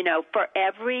 for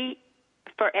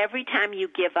every time you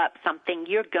give up something,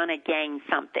 you're going to gain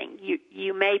something.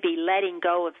 You may be letting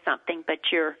go of something, but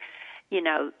you're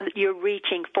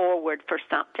reaching forward for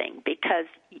something, because,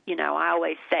 I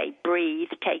always say breathe,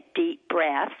 take deep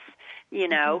breaths,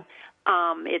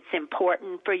 It's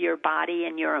important for your body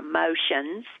and your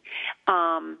emotions.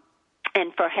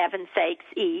 And for heaven's sakes,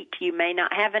 eat. You may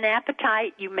not have an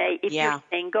appetite. You may, if you're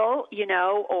single,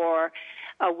 or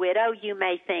a widow, you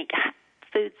may think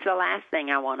food's the last thing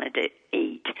I want to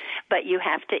eat. But you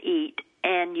have to eat,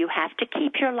 and you have to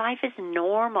keep your life as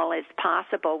normal as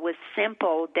possible with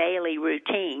simple daily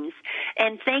routines.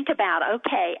 And think about,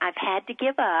 okay, I've had to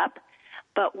give up,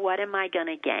 but what am I going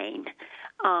to gain?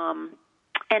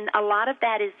 And a lot of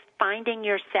that is finding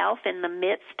yourself in the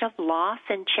midst of loss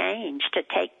and change, to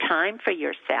take time for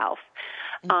yourself,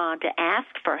 to ask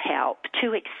for help,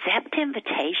 to accept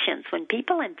invitations. When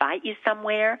people invite you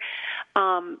somewhere,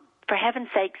 for heaven's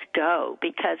sakes, go,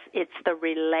 because it's the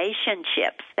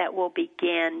relationships that will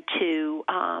begin to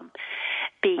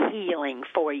be healing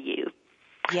for you.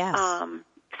 Yes.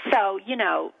 So,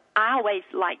 I always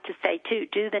like to say, too,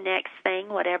 do the next thing,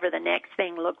 whatever the next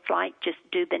thing looks like, just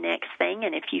do the next thing.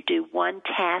 And if you do one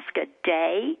task a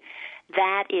day,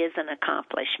 that is an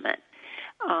accomplishment,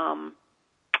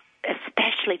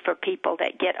 especially for people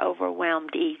that get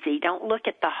overwhelmed easy. Don't look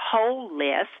at the whole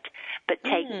list, but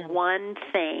take one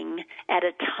thing at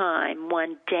a time,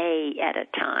 one day at a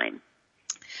time.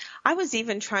 I was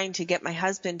even trying to get my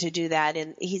husband to do that,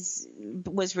 and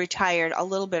was retired a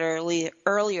little bit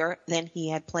earlier than he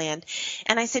had planned.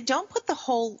 And I said, don't put the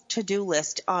whole to-do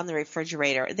list on the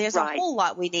refrigerator. There's a whole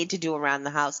lot we need to do around the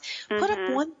house. Put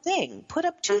up one thing. Put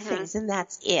up two things, and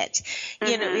that's it.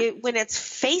 When it's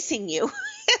facing you,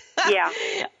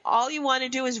 all you want to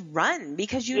do is run,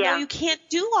 because you know you can't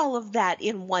do all of that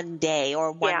in one day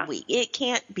or one week. It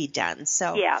can't be done.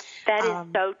 So that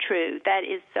is so true. That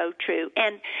is so true.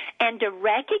 And to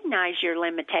recognize your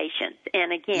limitations.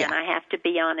 And again, I have to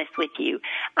be honest with you.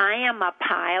 I am a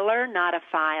piler, not a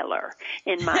filer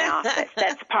in my office.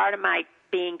 That's part of my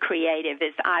being creative,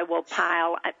 is I will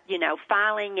pile,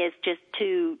 filing is just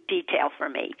too detailed for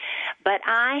me. But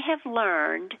I have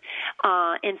learned,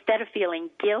 instead of feeling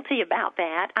guilty about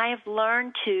that, I have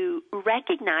learned to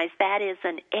recognize that is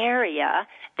an area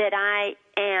that I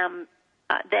am,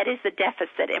 that is a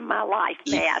deficit in my life,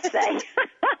 may I say.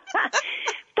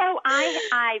 So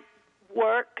I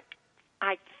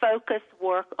focus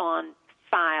work on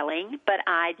filing, but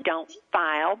I don't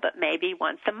file but maybe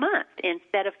once a month,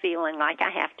 instead of feeling like I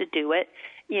have to do it,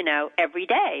 every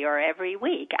day or every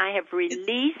week. I have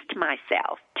released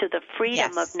myself to the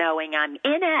freedom of knowing I'm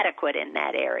inadequate in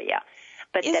that area,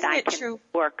 but that I can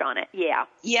work on it. Yeah,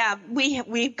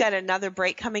 we've got another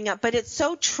break coming up, but it's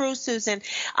so true, Susan.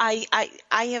 I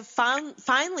have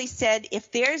finally said, if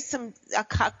there's a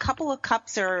couple of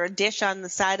cups or a dish on the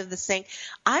side of the sink,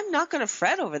 I'm not going to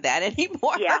fret over that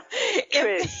anymore. Yeah,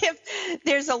 if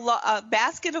there's a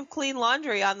basket of clean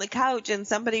laundry on the couch and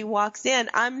somebody walks in,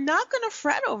 I'm not going to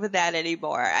fret over that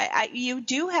anymore. You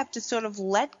do have to sort of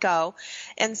let go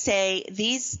and say,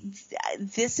 this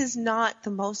is not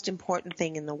the most important thing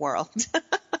in the world.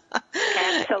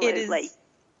 Absolutely.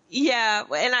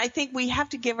 And I think we have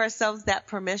to give ourselves that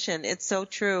permission. It's so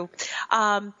true.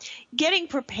 Getting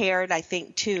prepared, I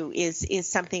think, too, is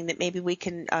something that maybe we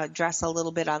can address a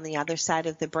little bit on the other side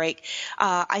of the break.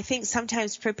 I think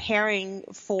sometimes preparing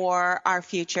for our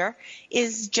future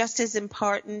is just as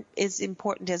important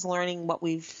as learning what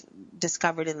we've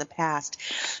discovered in the past.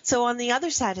 So on the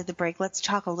other side of the break, let's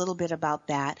talk a little bit about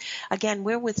that. Again,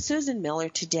 we're with Susan Miller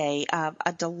today,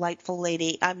 a delightful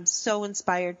lady. I'm so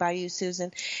inspired by you,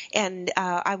 Susan. And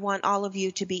I want all of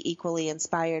you to be equally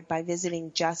inspired by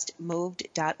visiting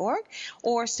justmoved.org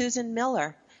or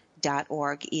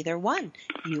susanmiller.org. Either one.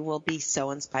 You will be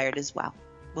so inspired as well.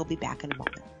 We'll be back in a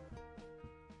moment.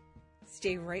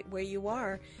 Stay right where you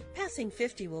are. Passing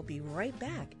 50 will be right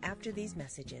back after these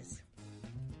messages.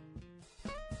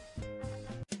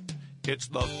 It's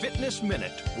the Fitness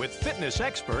Minute with fitness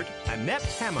expert Annette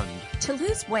Hammond. To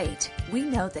lose weight, we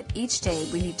know that each day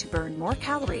we need to burn more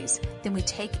calories than we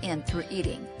take in through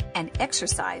eating, and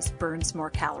exercise burns more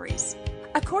calories.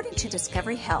 According to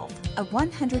Discovery Health, a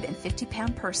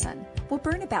 150-pound person will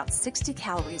burn about 60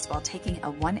 calories while taking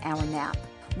a 1-hour nap.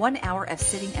 1 hour of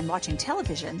sitting and watching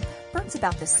television burns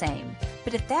about the same.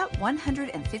 But if that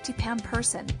 150-pound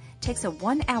person takes a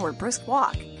 1-hour brisk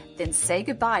walk, then say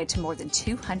goodbye to more than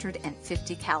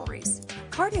 250 calories.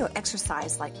 Cardio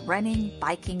exercise like running,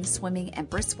 biking, swimming, and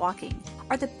brisk walking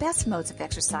are the best modes of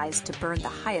exercise to burn the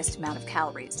highest amount of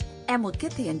calories and will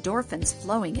get the endorphins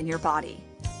flowing in your body.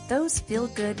 Those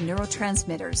feel-good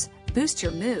neurotransmitters boost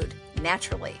your mood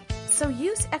naturally. So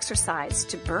use exercise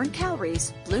to burn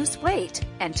calories, lose weight,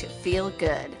 and to feel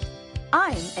good.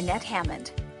 I'm Annette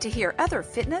Hammond. To hear other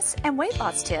fitness and weight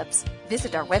loss tips,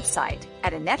 visit our website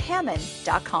at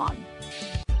AnnetteHammond.com.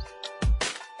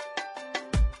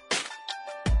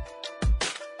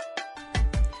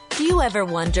 Do you ever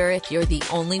wonder if you're the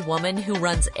only woman who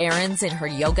runs errands in her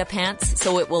yoga pants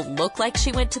so it will look like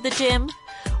she went to the gym?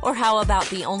 Or how about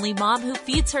the only mom who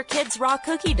feeds her kids raw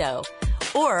cookie dough?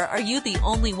 Or are you the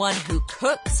only one who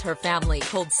cooks her family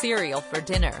cold cereal for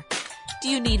dinner? Do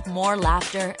you need more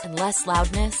laughter and less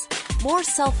loudness? More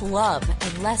self-love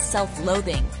and less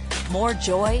self-loathing? More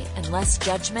joy and less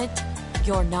judgment?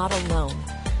 You're not alone.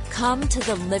 Come to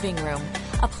the living room,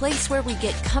 a place where we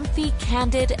get comfy,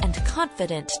 candid, and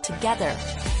confident together.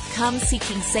 Come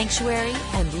seeking sanctuary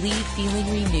and leave feeling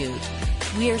renewed.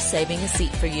 We're saving a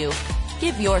seat for you.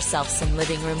 Give yourself some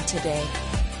living room today.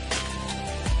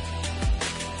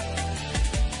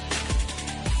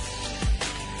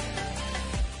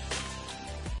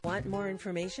 Want more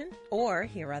information or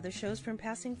hear other shows from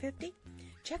Passing 50?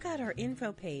 Check out our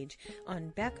info page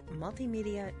on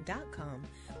beckmultimedia.com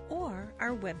or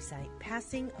our website,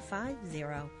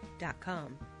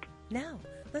 passing50.com. Now,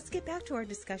 let's get back to our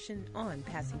discussion on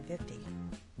Passing 50.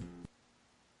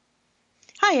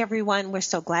 Hi, everyone. We're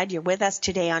so glad you're with us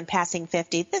today on Passing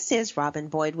 50. This is Robin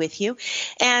Boyd with you.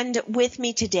 And with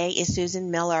me today is Susan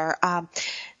Miller.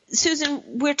 Susan,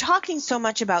 we're talking so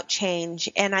much about change,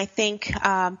 and I think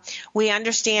we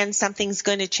understand something's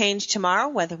going to change tomorrow,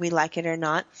 whether we like it or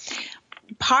not.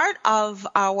 Part of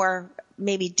our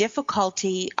maybe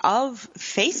difficulty of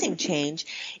facing change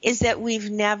is that we've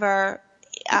never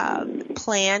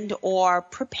planned or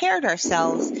prepared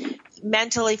ourselves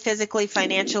mentally, physically,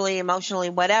 financially, emotionally,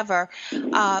 whatever,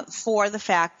 for the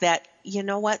fact that, you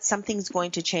know what, something's going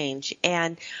to change.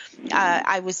 And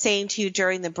I was saying to you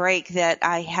during the break that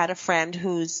I had a friend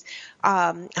whose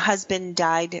husband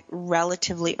died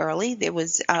relatively early. There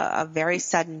was a very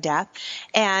sudden death.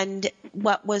 And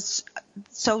what was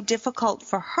so difficult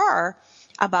for her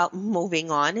about moving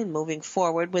on and moving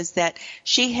forward was that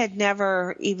she had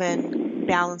never even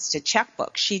balanced a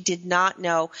checkbook. She did not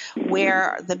know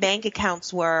where the bank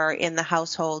accounts were in the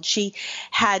household. She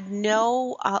had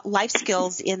no life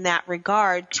skills in that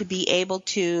regard to be able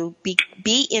to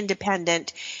be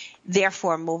independent,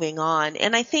 therefore moving on.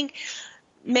 And I think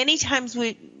many times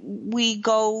we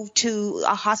go to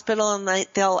a hospital and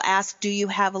they'll ask, do you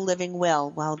have a living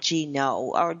will? Well, gee,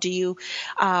 no. Or do you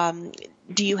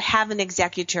have an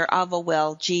executor of a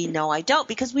will? Gee, no, I don't,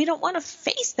 because we don't want to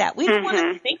face that. We don't want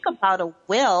to think about a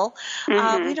will.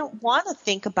 We don't want to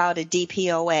think about a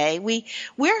DPOA.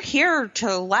 We're here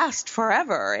to last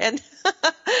forever. And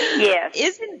yes.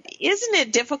 Isn't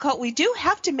it difficult? We do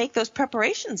have to make those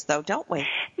preparations, though, don't we?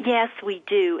 Yes, we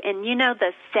do. And you know,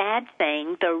 the sad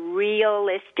thing, the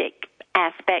realistic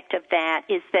aspect of that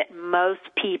is that most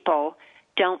people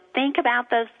don't think about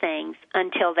those things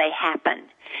until they happen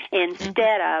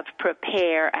instead of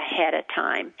prepare ahead of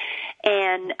time.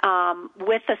 And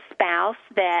with a spouse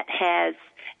that has,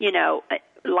 you know,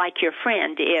 like your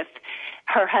friend, if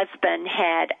her husband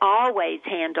had always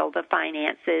handled the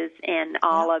finances and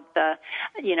all of the,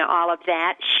 you know, all of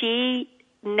that, she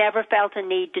never felt a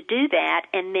need to do that,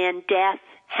 and then death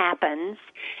happens,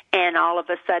 and all of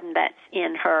a sudden that's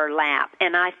in her lap.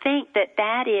 And I think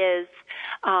that is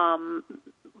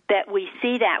that we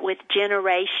see that with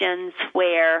generations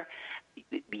where,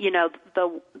 you know,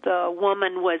 the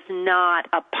woman was not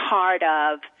a part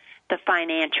of the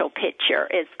financial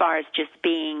picture as far as just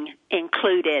being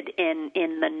included in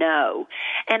the know.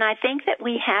 And I think that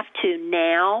we have to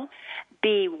now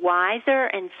be wiser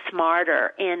and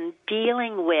smarter in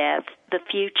dealing with the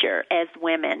future as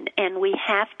women. And we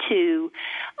have to,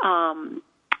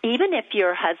 even if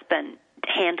your husband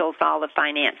handles all the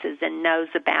finances and knows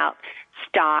about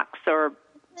stocks or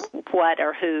what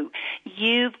or who,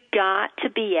 you've got to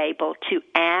be able to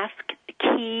ask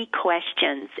key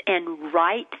questions and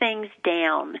write things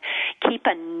down. Keep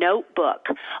a notebook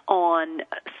on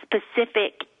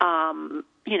specific,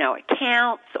 you know,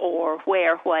 accounts or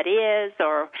where what is,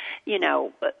 or, you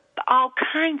know, all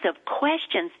kinds of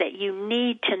questions that you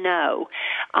need to know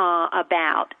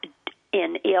about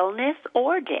in illness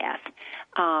or death.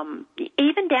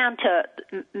 Even down to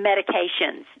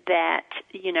medications that,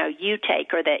 you know, you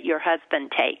take or that your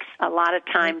husband takes. A lot of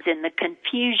times in the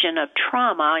confusion of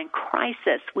trauma and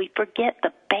crisis, we forget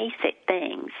the basic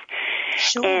things.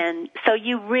 Sure. And so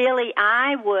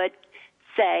I would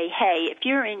say, hey, if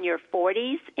you're in your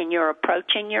 40s and you're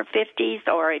approaching your 50s,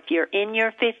 or if you're in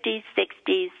your 50s,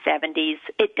 60s, 70s,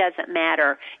 it doesn't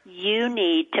matter. You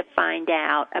need to find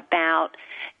out about,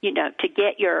 you know, to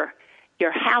get your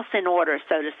house in order,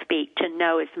 so to speak, to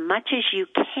know as much as you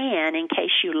can in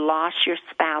case you lost your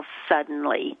spouse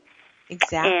suddenly.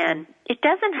 Exactly. And it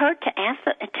doesn't hurt to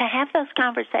have those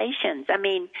conversations. I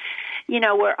mean, you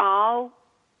know, we're all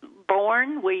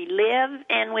born, we live,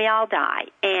 and we all die.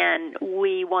 And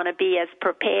we want to be as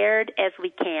prepared as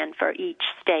we can for each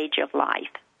stage of life.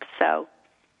 So.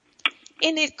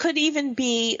 And it could even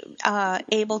be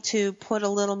able to put a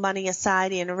little money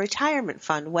aside in a retirement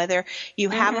fund, whether you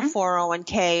have a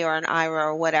 401k or an IRA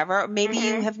or whatever. Maybe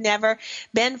you have never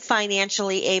been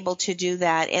financially able to do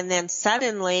that, and then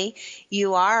suddenly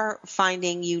you are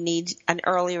finding you need an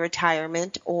early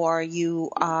retirement, or you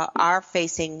are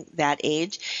facing that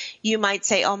age. You might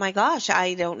say, oh my gosh,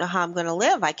 I don't know how I'm going to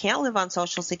live. I can't live on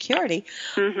Social Security.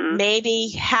 Maybe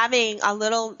having a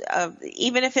little,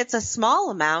 even if it's a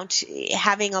small amount,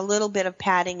 having a little bit of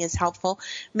padding is helpful.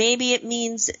 Maybe it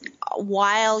means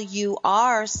while you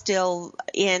are still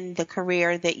in the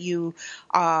career that you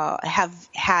have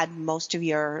had most of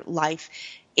your life,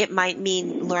 it might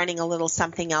mean learning a little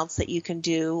something else that you can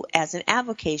do as an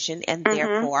avocation, and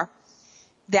therefore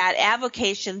that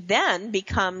avocation then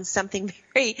becomes something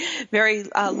very, very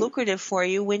lucrative for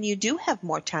you when you do have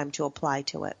more time to apply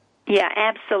to it. Yeah,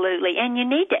 absolutely. And you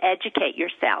need to educate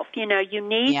yourself. You know, you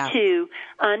need to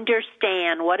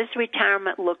understand, what does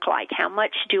retirement look like? How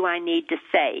much do I need to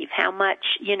save? How much,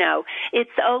 you know,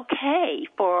 it's okay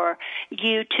for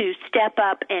you to step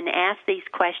up and ask these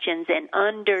questions and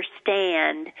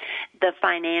understand the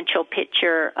financial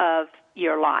picture of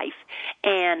your life.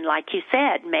 And like you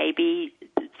said, maybe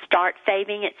start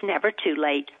saving. It's never too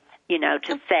late, you know,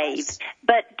 to save.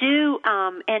 But do,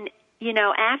 you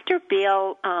know, after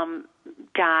Bill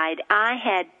died, I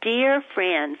had dear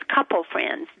friends, couple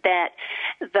friends, that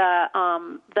the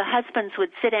husbands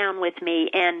would sit down with me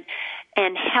and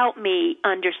help me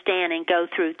understand and go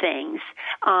through things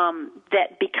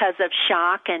that because of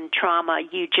shock and trauma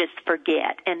you just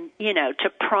forget, and, you know,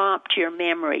 to prompt your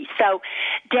memory. So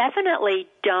definitely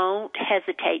don't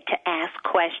hesitate to ask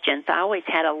questions. I always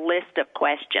had a list of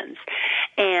questions.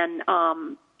 And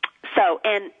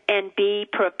and be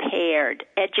prepared.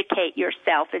 Educate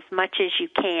yourself as much as you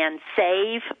can.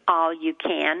 Save all you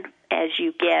can as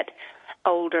you get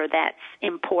older. That's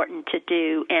important to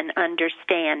do, and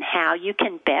understand how you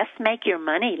can best make your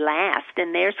money last.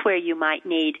 And there's where you might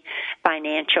need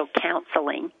financial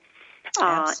counseling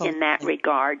in that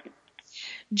regard.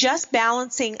 Just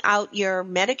balancing out your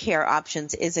Medicare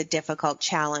options is a difficult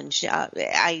challenge.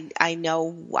 I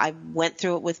know I went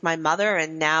through it with my mother,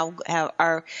 and now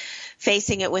are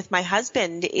facing it with my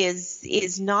husband.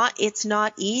 It's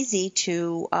not easy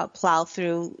to plow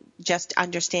through just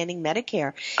understanding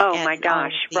Medicare. Oh and my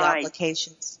gosh, the right.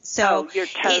 Applications. So you're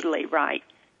totally right.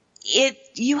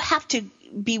 You have to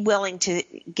be willing to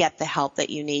get the help that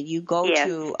you need. You go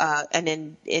to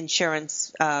an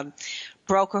insurance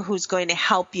broker who's going to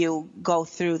help you go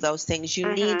through those things.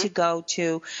 You need to go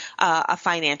to a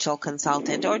financial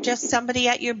consultant, or just somebody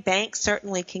at your bank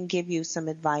certainly can give you some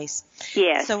advice.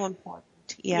 Yes. So important.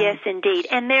 Yeah. Yes, indeed.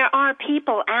 And there are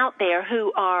people out there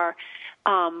who are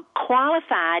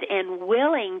qualified and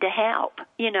willing to help.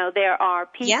 You know, there are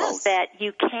people that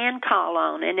you can call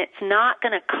on, and it's not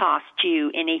going to cost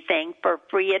you anything for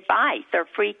free advice or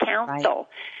free counsel.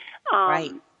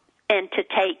 Right. And to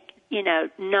take, you know,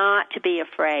 not to be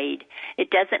afraid. It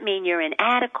doesn't mean you're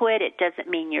inadequate. It doesn't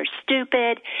mean you're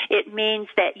stupid. It means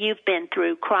that you've been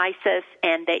through crisis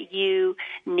and that you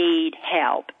need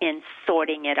help in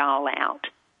sorting it all out.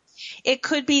 It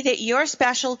could be that your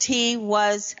specialty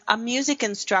was a music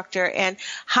instructor, and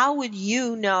how would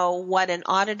you know what an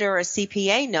auditor or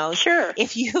CPA knows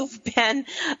if you've been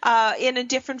in a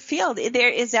different field? There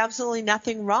is absolutely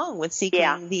nothing wrong with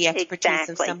seeking the expertise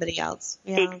of somebody else.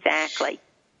 Yeah. Exactly.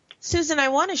 Susan, I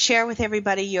want to share with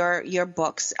everybody your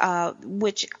books,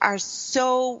 which are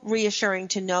so reassuring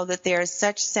to know that there is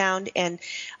such sound and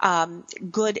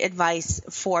good advice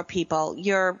for people.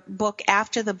 Your book,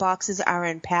 After the Boxes Are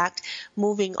Unpacked,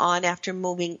 Moving On After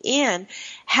Moving In,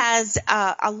 has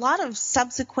a lot of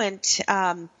subsequent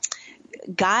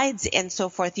guides and so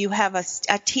forth. You have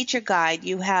a teacher guide,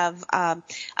 you have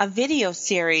a video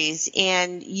series,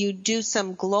 and you do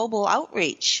some global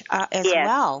outreach as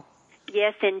well.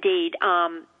 Yes, indeed.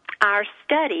 Our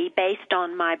study, based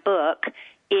on my book,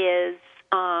 is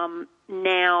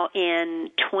now in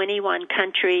 21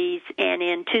 countries and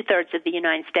in 2/3 of the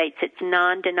United States. It's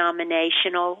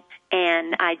non-denominational,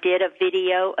 and I did a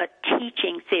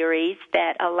teaching series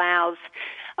that allows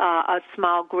a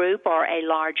small group or a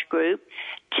large group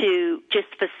to just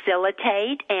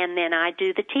facilitate, and then I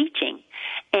do the teaching.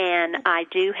 And I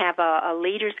do have a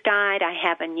leader's guide, I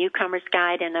have a newcomer's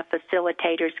guide, and a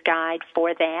facilitator's guide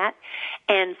for that.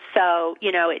 And so,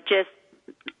 you know, it just,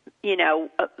 you know,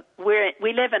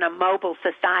 we live in a mobile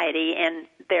society, and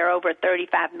there are over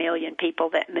 35 million people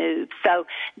that move. So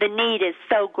the need is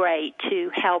so great to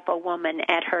help a woman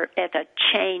at a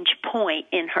change point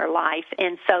in her life.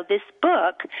 And so this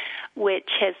book, which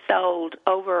has sold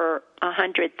over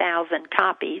 100,000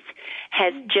 copies,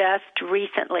 has just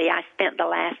recently, I spent the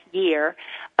last year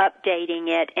updating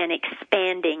it and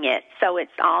expanding it. So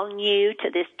it's all new to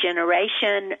this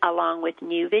generation, along with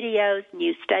new videos,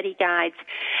 new study guides,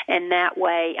 and that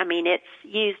way, I mean, it's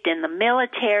used in the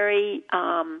military,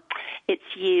 it's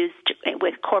used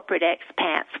with corporate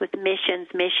expats, with missions,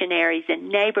 missionaries in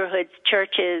neighborhoods,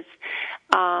 churches.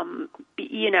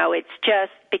 It's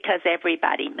just because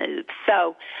everybody moves.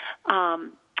 So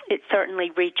it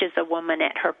certainly reaches a woman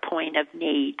at her point of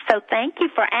need. So thank you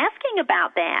for asking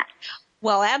about that.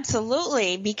 Well,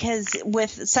 absolutely, because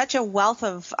with such a wealth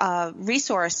of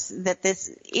resource that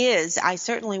this is, I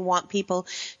certainly want people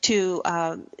to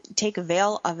take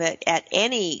avail of it at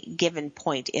any given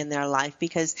point in their life,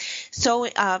 because so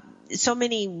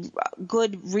many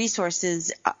good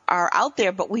resources are out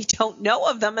there, but we don't know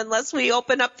of them unless we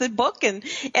open up the book and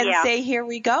say, here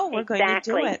we go, we're going to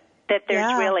do it. That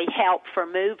there's really help for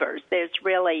movers. There's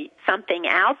really something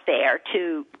out there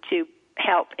to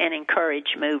help and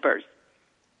encourage movers.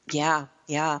 Yeah.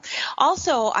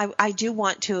 Also, I do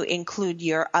want to include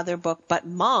your other book, But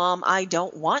Mom, I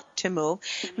Don't Want to Move.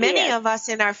 Many of us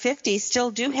in our 50s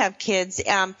still do have kids.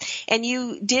 And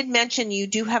you did mention you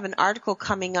do have an article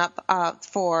coming up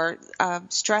for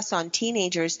stress on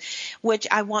teenagers, which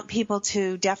I want people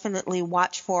to definitely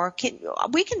watch for.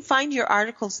 We can find your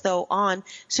articles, though, on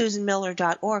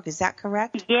SusanMiller.org. Is that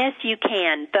correct? Yes, you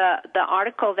can. The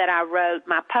article that I wrote,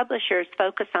 my publishers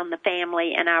focus on the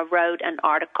family, and I wrote an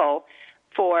article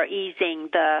for easing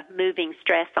the moving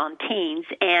stress on teens.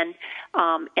 And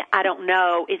I don't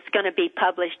know, it's going to be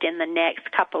published in the next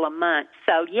couple of months.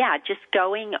 So, just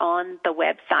going on the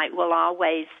website will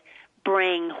always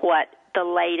bring what the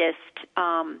latest,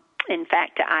 in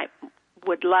fact, I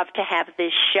would love to have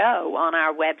this show on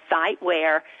our website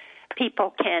where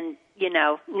people can,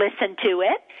 listen to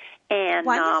it. And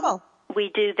wonderful. We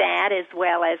do that as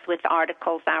well as with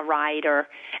articles I write, or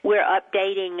we're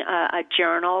updating a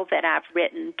journal that I've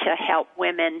written to help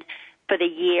women for the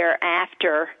year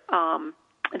after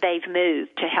they've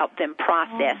moved, to help them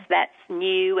process. That's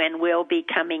new and will be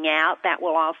coming out. That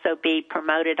will also be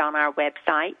promoted on our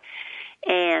website.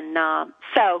 And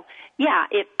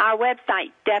if our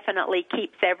website definitely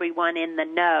keeps everyone in the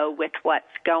know with what's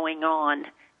going on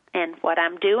and what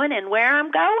I'm doing and where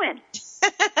I'm going.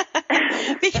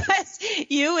 Because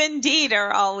you indeed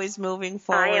are always moving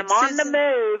forward. I am on the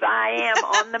move. I am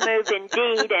on the move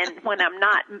indeed. And when I'm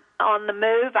not on the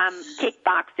move, I'm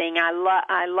kickboxing. I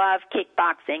love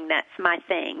kickboxing. That's my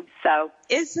thing. So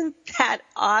isn't that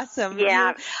awesome?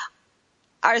 Yeah. You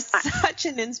are such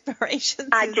an inspiration,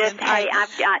 Susan.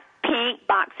 I've got pink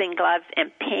boxing gloves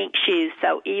and pink shoes,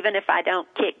 so even if I don't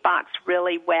kickbox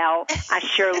really well, I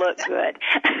sure look good.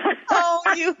 Oh,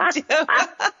 you do.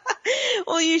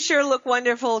 Well, you sure look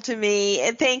wonderful to me.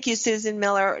 And thank you, Susan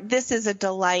Miller. This is a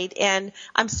delight, and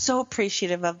I'm so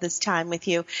appreciative of this time with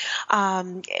you.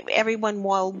 Everyone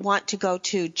will want to go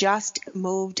to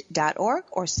justmoved.org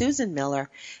or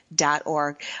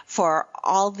susanmiller.org for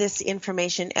all this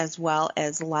information as well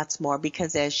as lots more,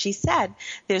 because as she said,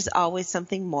 there's always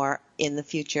something more in the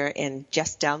future and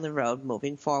just down the road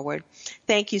moving forward.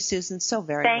 Thank you, Susan, so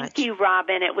very much. Thank you,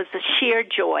 Robin. It was a sheer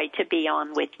joy to be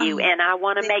on with you, and I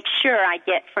want to make sure I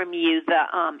get from you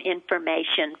the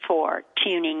information for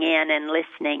tuning in and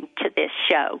listening to this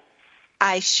show.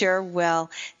 I sure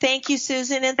will. Thank you,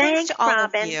 Susan, and thanks to all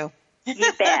Robin. of you.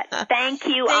 You bet. Thank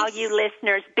you, all you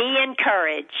listeners. Be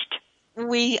encouraged.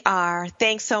 We are.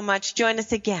 Thanks so much. Join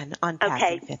us again on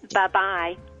Passing 50. Okay,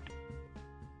 bye-bye.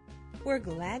 We're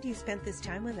glad you spent this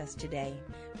time with us today.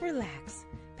 Relax.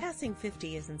 Passing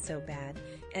 50 isn't so bad,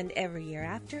 and every year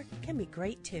after can be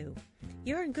great too.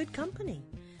 You're in good company.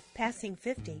 Passing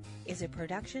 50 is a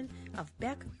production of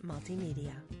Beck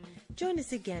Multimedia. Join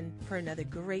us again for another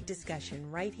great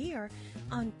discussion right here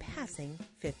on Passing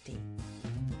 50.